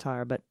from the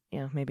guitar, but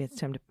maybe it's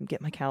time to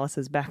get my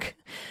calluses back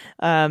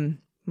while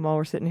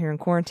we're sitting here in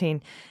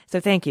quarantine.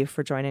 So thank you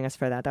for joining us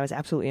for that. That was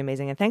absolutely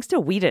amazing. And thanks to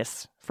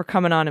Wheatus for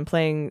coming on and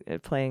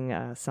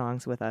playing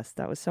songs with us.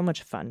 That was so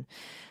much fun.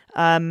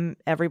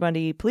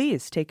 Everybody,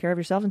 please take care of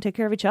yourself and take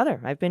care of each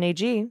other. I've been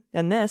AG,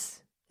 and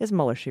this is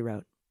Mueller, She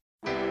Wrote.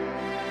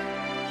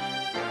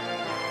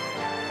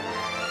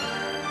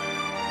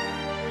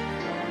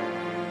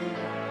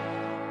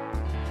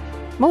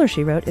 Mueller,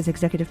 She Wrote is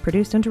executive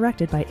produced and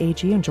directed by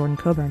AG and Jordan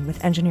Coburn,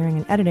 with engineering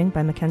and editing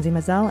by Mackenzie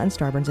Mazzell and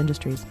Starburns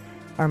Industries.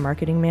 Our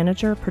marketing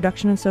manager,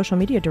 production and social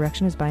media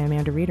direction is by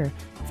Amanda Reeder.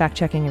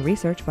 Fact-checking and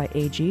research by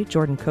AG,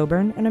 Jordan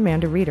Coburn, and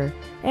Amanda Reeder,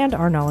 and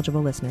our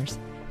knowledgeable listeners.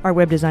 Our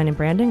web design and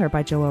branding are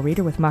by Joel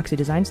Reeder with Moxie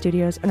Design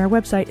Studios, and our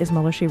website is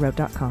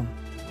MuellerSheWrote.com.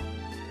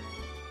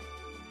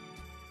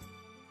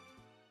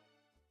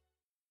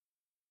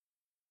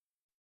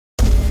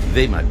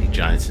 They Might Be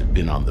Giants have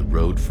been on the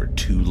road for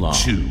too long.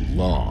 Too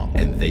long.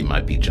 And They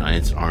Might Be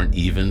Giants aren't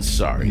even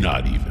sorry.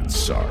 Not even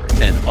sorry.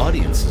 And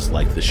audiences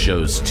like the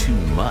shows too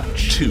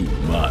much. Too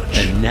much.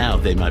 And now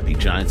They Might Be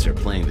Giants are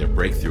playing their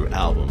breakthrough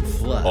album,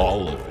 Flood.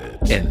 All of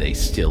it. And they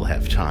still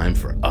have time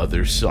for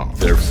other songs.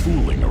 They're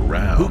fooling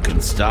around. Who can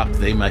stop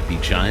They Might Be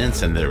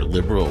Giants and their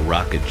liberal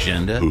rock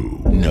agenda?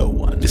 Who? No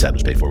one. This ad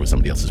was paid for with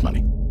somebody else's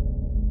money.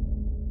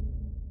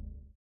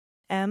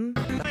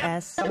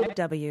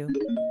 MSW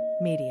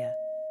Media.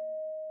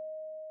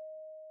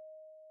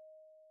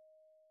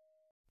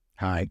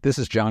 Hi, this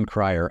is John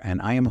Cryer,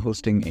 and I am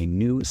hosting a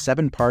new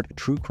 7-part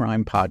true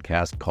crime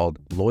podcast called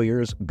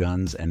Lawyers,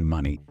 Guns, and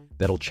Money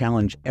that'll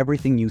challenge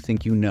everything you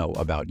think you know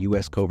about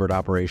U.S. covert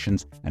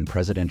operations and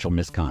presidential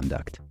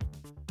misconduct.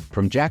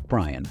 From Jack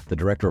Bryan, the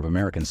director of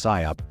American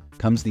PSYOP,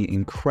 comes the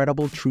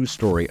incredible true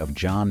story of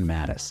John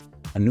Mattis,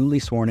 a newly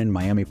sworn-in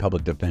Miami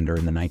public defender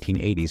in the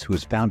 1980s who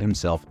has found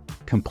himself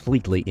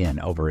completely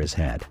in over his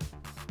head.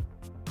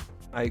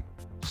 I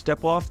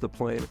step off the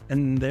plane,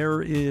 and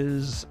there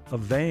is a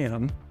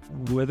van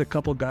with a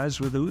couple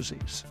guys with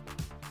Uzis.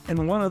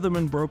 And one of them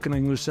in broken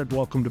English said,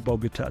 "Welcome to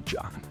Bogota,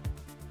 John."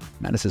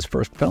 Mattis's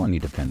first felony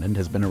defendant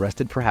has been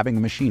arrested for having a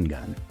machine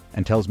gun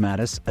and tells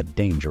Mattis a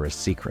dangerous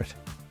secret.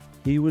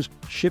 He was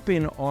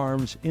shipping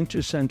arms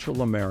into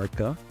Central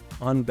America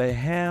on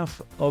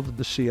behalf of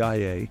the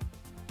CIA.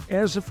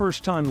 As a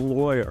first-time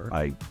lawyer,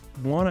 I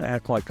want to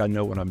act like I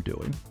know what I'm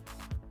doing.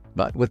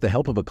 But with the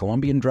help of a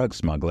Colombian drug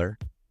smuggler,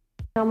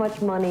 how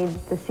much money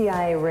the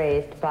CIA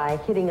raised by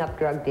hitting up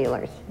drug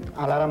dealers?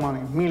 A lot of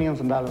money, millions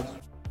of dollars.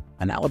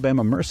 An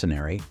Alabama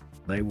mercenary,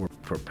 they were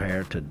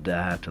prepared to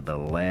die to the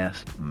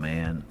last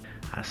man.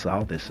 I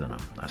saw this in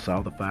them. I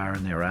saw the fire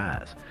in their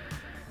eyes.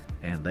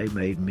 And they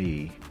made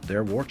me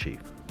their war chief.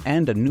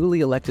 And a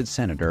newly elected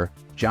senator,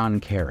 John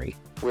Kerry.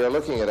 We are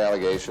looking at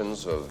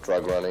allegations of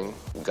drug running,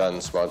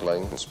 gun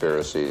smuggling,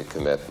 conspiracy to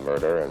commit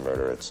murder and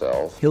murder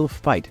itself. He'll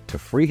fight to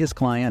free his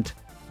client.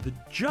 The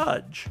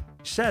judge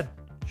said,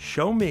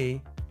 "Show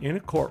me in a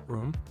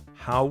courtroom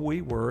how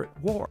we were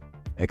at war."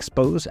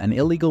 Expose an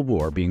illegal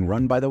war being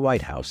run by the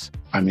White House.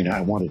 I mean,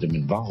 I wanted him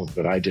involved,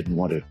 but I didn't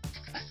want to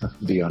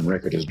be on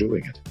record as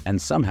doing it.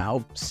 And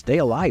somehow stay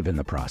alive in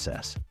the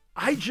process.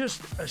 I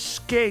just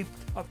escaped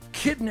a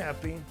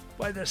kidnapping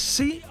by the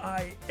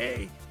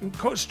CIA in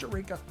Costa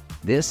Rica.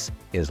 This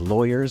is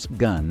Lawyers,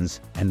 Guns,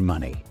 and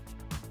Money.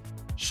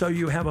 So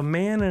you have a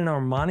man in an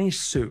Armani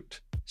suit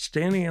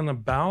standing on the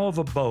bow of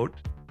a boat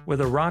with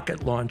a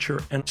rocket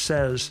launcher and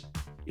says,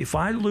 "If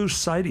I lose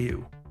sight of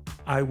you,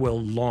 I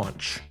will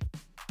launch.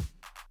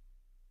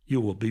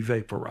 You will be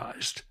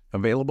vaporized."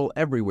 Available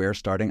everywhere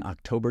starting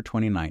October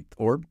 29th,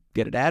 or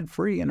get it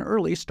ad-free and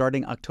early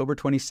starting October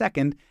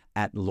 22nd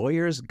at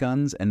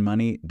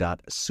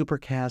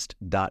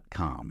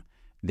lawyersgunsandmoney.supercast.com.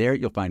 There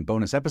you'll find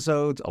bonus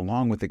episodes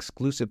along with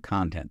exclusive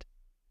content.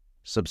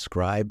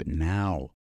 Subscribe now.